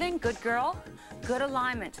breathing, good girl, good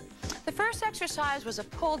alignment. The first exercise was a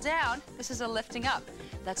pull down. This is a lifting up.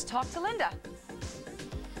 Let's talk to Linda.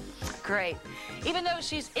 Great. Even though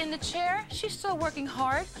she's in the chair, she's still working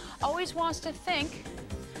hard, always wants to think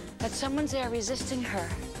that someone's there resisting her.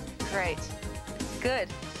 Great. Good.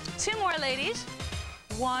 2 more, ladies.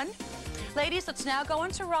 1. Ladies, let's now go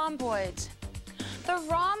into rhomboids. The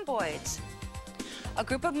rhomboids, a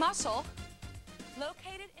group of muscle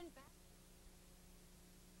located in back.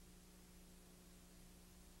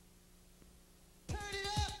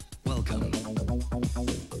 Welcome.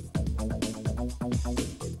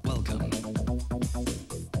 Welcome.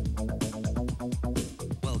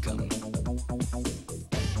 Welcome.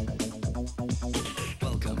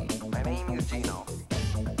 Welcome. My name is Gino.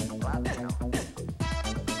 Latino.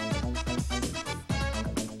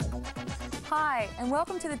 Hi, and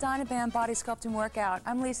welcome to the Dynaband Body Sculpting Workout.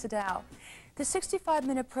 I'm Lisa Dow. The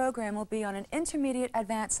 65-minute program will be on an intermediate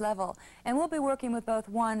advanced level, and we'll be working with both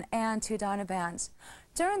 1 and 2 Dynabands.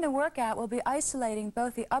 During the workout, we'll be isolating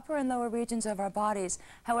both the upper and lower regions of our bodies.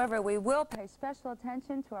 However, we will pay special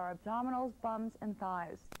attention to our abdominals, bums, and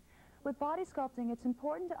thighs. With body sculpting, it's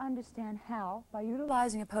important to understand how, by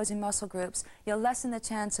utilizing opposing muscle groups, you'll lessen the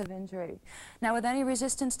chance of injury. Now, with any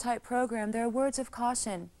resistance-type program, there are words of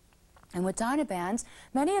caution. And with Dynabands,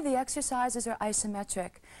 many of the exercises are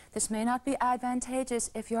isometric. This may not be advantageous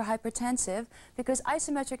if you're hypertensive, because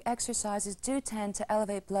isometric exercises do tend to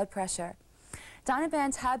elevate blood pressure.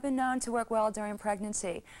 Dynabands have been known to work well during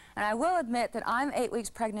pregnancy, and I will admit that I'm 8 weeks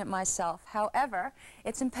pregnant myself. However,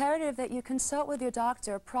 it's imperative that you consult with your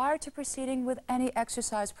doctor prior to proceeding with any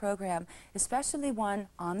exercise program, especially one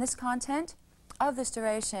on this content, of this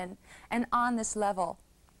duration, and on this level.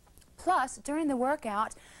 Plus, during the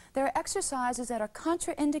workout, there are exercises that are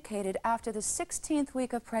contraindicated after the 16th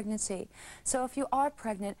week of pregnancy. So if you are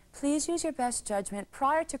pregnant, please use your best judgment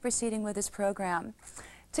prior to proceeding with this program.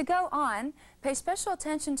 To go on, pay special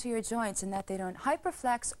attention to your joints in that they don't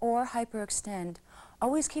hyperflex or hyperextend.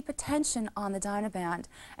 Always keep attention on the Dynaband.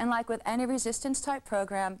 And like with any resistance-type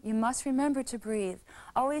program, you must remember to breathe.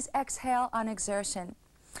 Always exhale on exertion.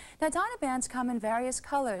 Now, Dynabands come in various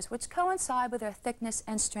colors, which coincide with their thickness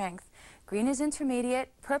and strength. Green is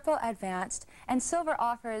intermediate, purple advanced, and silver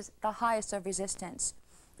offers the highest of resistance.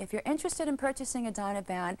 If you're interested in purchasing a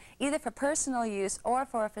Dynaband, either for personal use or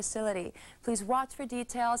for a facility, please watch for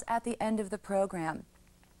details at the end of the program.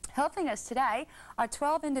 Helping us today are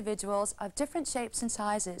 12 individuals of different shapes and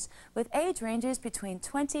sizes, with age ranges between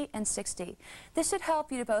 20 and 60. This should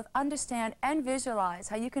help you to both understand and visualize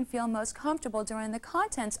how you can feel most comfortable during the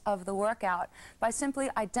contents of the workout by simply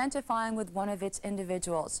identifying with one of its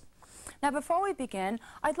individuals. Now, before we begin,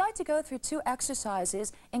 I'd like to go through 2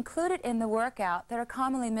 exercises included in the workout that are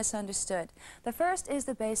commonly misunderstood. The first is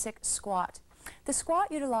the basic squat. The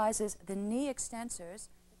squat utilizes the knee extensors.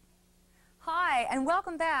 Hi, and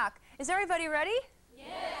welcome back. Is everybody ready? Yes.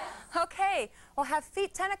 Okay, we'll have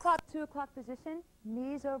feet 10 o'clock, 2 o'clock position,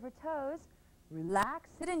 knees over toes. Relax,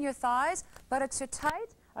 sit in your thighs, buttocks are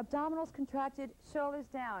tight, abdominals contracted, shoulders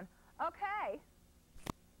down. Okay.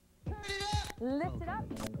 Lift it up.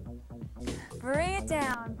 Bring it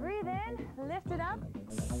down. Breathe in. Lift it up.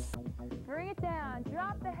 Bring it down.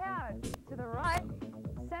 Drop the head to the right,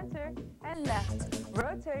 center, and left.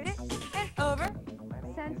 Rotate it and over,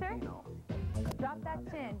 center. Drop that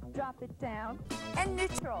chin. Drop it down and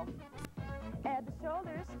neutral. Add the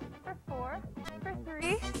shoulders for 4, for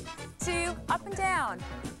 3, 2, up and down.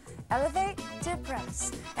 Elevate,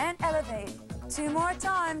 depress, and elevate. 2 more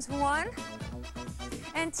times. 1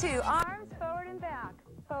 and 2. Arms forward and back.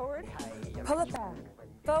 Forward, pull it back.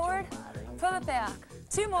 Forward, pull it back.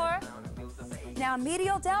 2 more. Now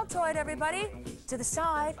medial deltoid, everybody. To the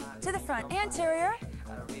side, to the front. Anterior,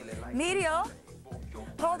 medial.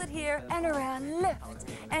 Hold it here and around. Lift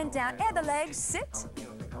and down. Add the legs. Sit.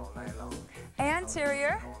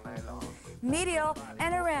 Anterior, medial,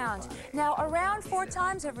 and around. Now around 4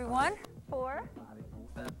 times, everyone. 4,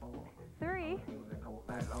 3.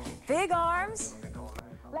 Big arms.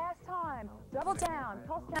 Last time, double down,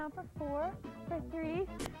 pulse down for 4, for 3,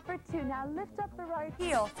 for 2. Now lift up the right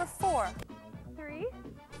heel for 4, 3.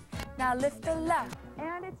 Now lift the left,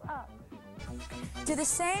 and it's up. Do the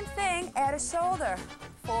same thing, add a shoulder.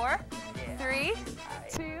 4, 3,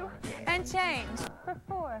 2, and change. For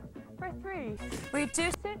 4, for 3.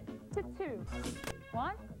 Reduce it to 2.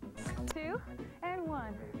 1, 2, and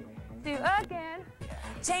 1. 2 again.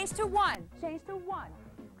 Change to 1. Change to 1.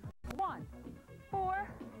 1, 4,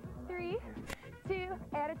 3, 2,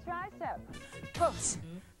 add a tricep. Push,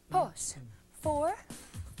 push. 4,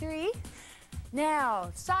 3.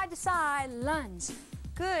 Now, side to side, lunge.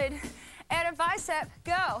 Good. Add a bicep,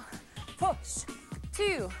 go. Push,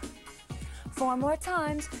 2. 4 more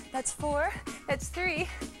times. That's 4, that's 3.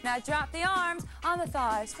 Now drop the arms on the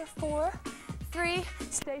thighs for 4, 3.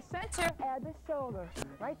 Stay center, add the shoulder,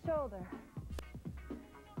 right shoulder.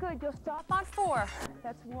 Good, you'll stop on 4.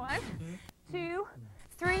 That's 1, 2,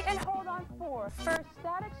 3, and hold on 4. First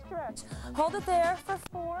static stretch. Hold it there for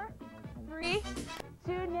 4, 3,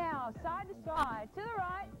 2. Now, side to side, to the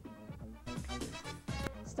right.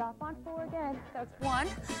 Stop on 4 again. That's 1,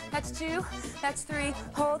 that's 2, that's 3.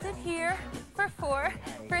 Hold it here for 4,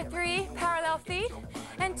 for 3. Parallel feet,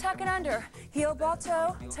 and tuck it under. Heel ball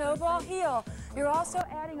toe, toe ball heel. You're also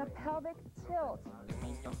adding a pelvic tilt.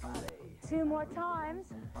 2 more times.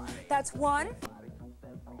 That's 1.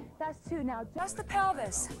 That's 2. Now just the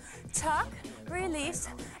pelvis. Tuck, release,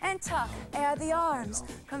 and tuck. Add the arms.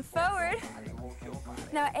 Come forward.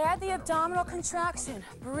 Now add the abdominal contraction.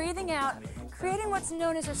 Breathing out, creating what's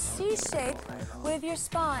known as a C shape with your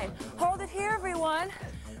spine. Hold it here, everyone.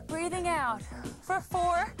 Breathing out for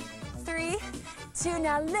 4, 3, 2.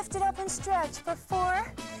 Now lift it up and stretch for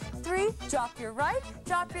 4, 3, drop your right,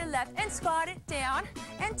 drop your left, and squat it down,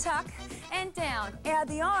 and tuck, and down. Add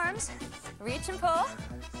the arms, reach and pull.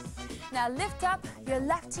 Now lift up your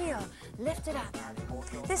left heel, lift it up.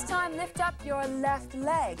 This time lift up your left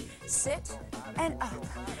leg. Sit and up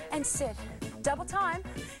and sit. Double time,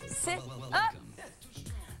 sit up.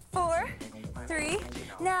 4, 3,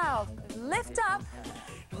 now lift up,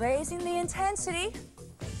 raising the intensity.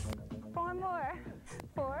 4 more,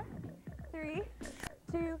 4, 3,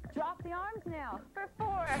 2, drop the arms now for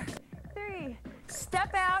 4, 3,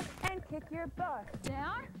 step out and kick your butt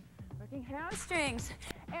down, working hamstrings,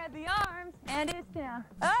 add the arms, and it's down,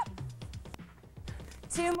 up,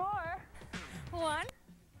 2 more, 1,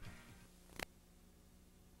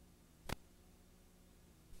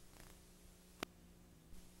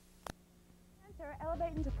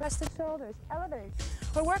 elevate and depress the shoulders, elevate.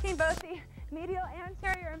 We're working both the medial,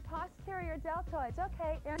 anterior, and posterior deltoids.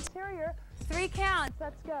 Okay, anterior, 3 counts,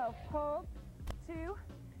 let's go. Hold, 2,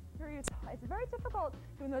 3, it's very difficult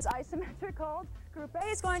doing those isometric holds. Group A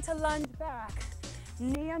is going to lunge back,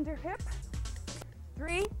 knee under hip,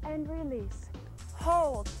 3, and release.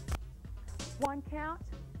 Hold, 1 count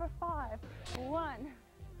for 5, 1,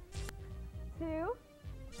 2,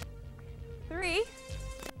 3,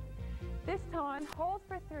 this time, hold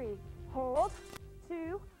for 3. Hold,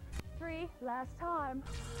 2, 3, last time.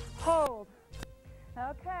 Hold.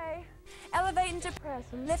 Okay. Elevate and depress.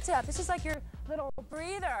 Lift up. This is like your little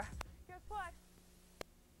breather. Guess what?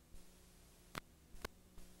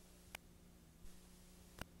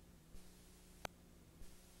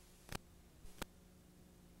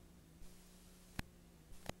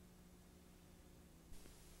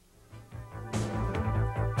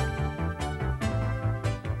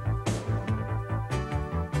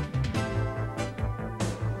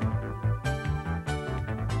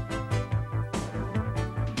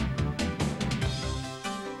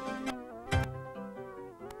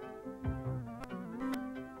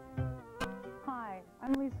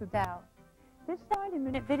 Down. This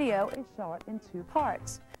 90-minute video is shot in 2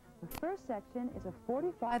 parts. The first section is a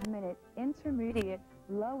 45-minute intermediate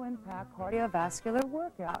low-impact cardiovascular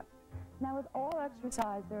workout. Now, with all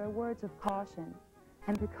exercise, there are words of caution.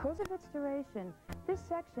 And because of its duration, this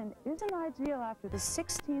section isn't ideal after the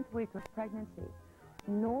 16th week of pregnancy,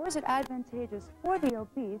 nor is it advantageous for the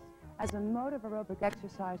obese as a mode of aerobic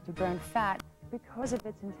exercise to burn fat because of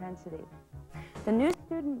its intensity. The new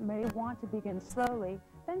student may want to begin slowly,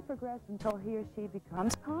 then progress until he or she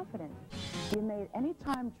becomes confident. You may at any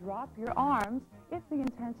time drop your arms if the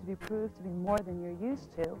intensity proves to be more than you're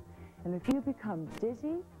used to. And if you become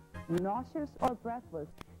dizzy, nauseous, or breathless,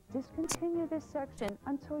 discontinue this section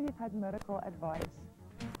until you've had medical advice.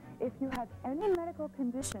 If you have any medical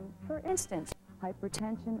condition, for instance,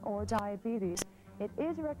 hypertension or diabetes, it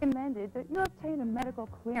is recommended that you obtain a medical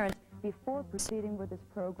clearance before proceeding with this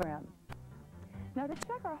program. Now, to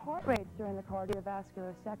check our heart rates during the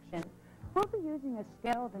cardiovascular section, we'll be using a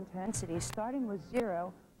scale of intensity starting with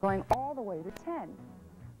 0, going all the way to 10.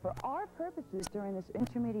 For our purposes during this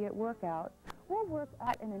intermediate workout, we'll work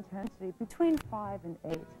at an intensity between 5 and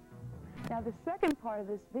 8. Now, the second part of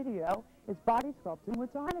this video is body sculpting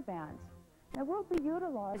with Dynabands. Now, we'll be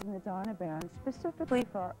utilizing the Dynabands specifically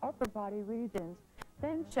for our upper body regions,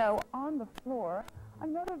 then show on the floor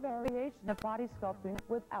another variation of body sculpting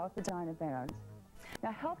without the Dynabands.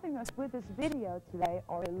 Now, helping us with this video today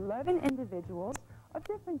are 11 individuals of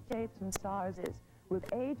different shapes and sizes with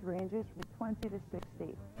age ranges from 20 to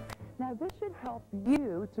 60. Now, this should help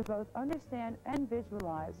you to both understand and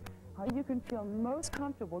visualize how you can feel most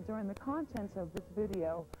comfortable during the contents of this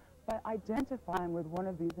video by identifying with one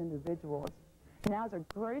of these individuals. Now's a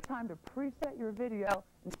great time to preset your video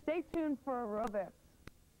and stay tuned for aerobics.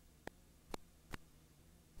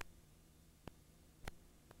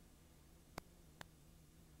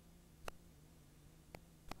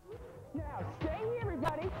 Now, stay here,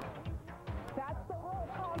 everybody. That's the whole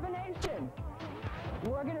combination.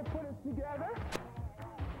 We're going to put it together,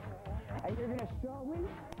 and you're going to show me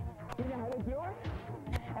you know how to do it,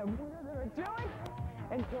 and we're going to do it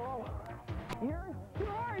until you're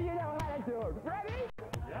sure you know how to do it. Ready?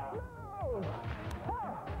 Yeah. Move.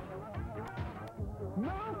 Up.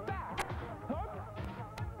 Move back. Up.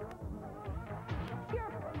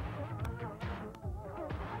 Skip.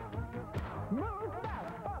 Move back.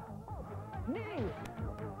 Up. Knees.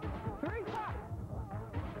 3 top.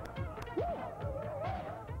 Woo.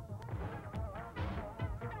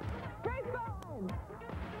 Straight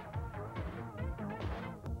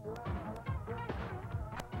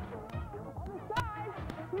spine.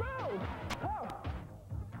 Move! Oh.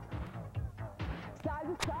 Side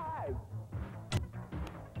to side.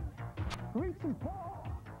 Reach and pull.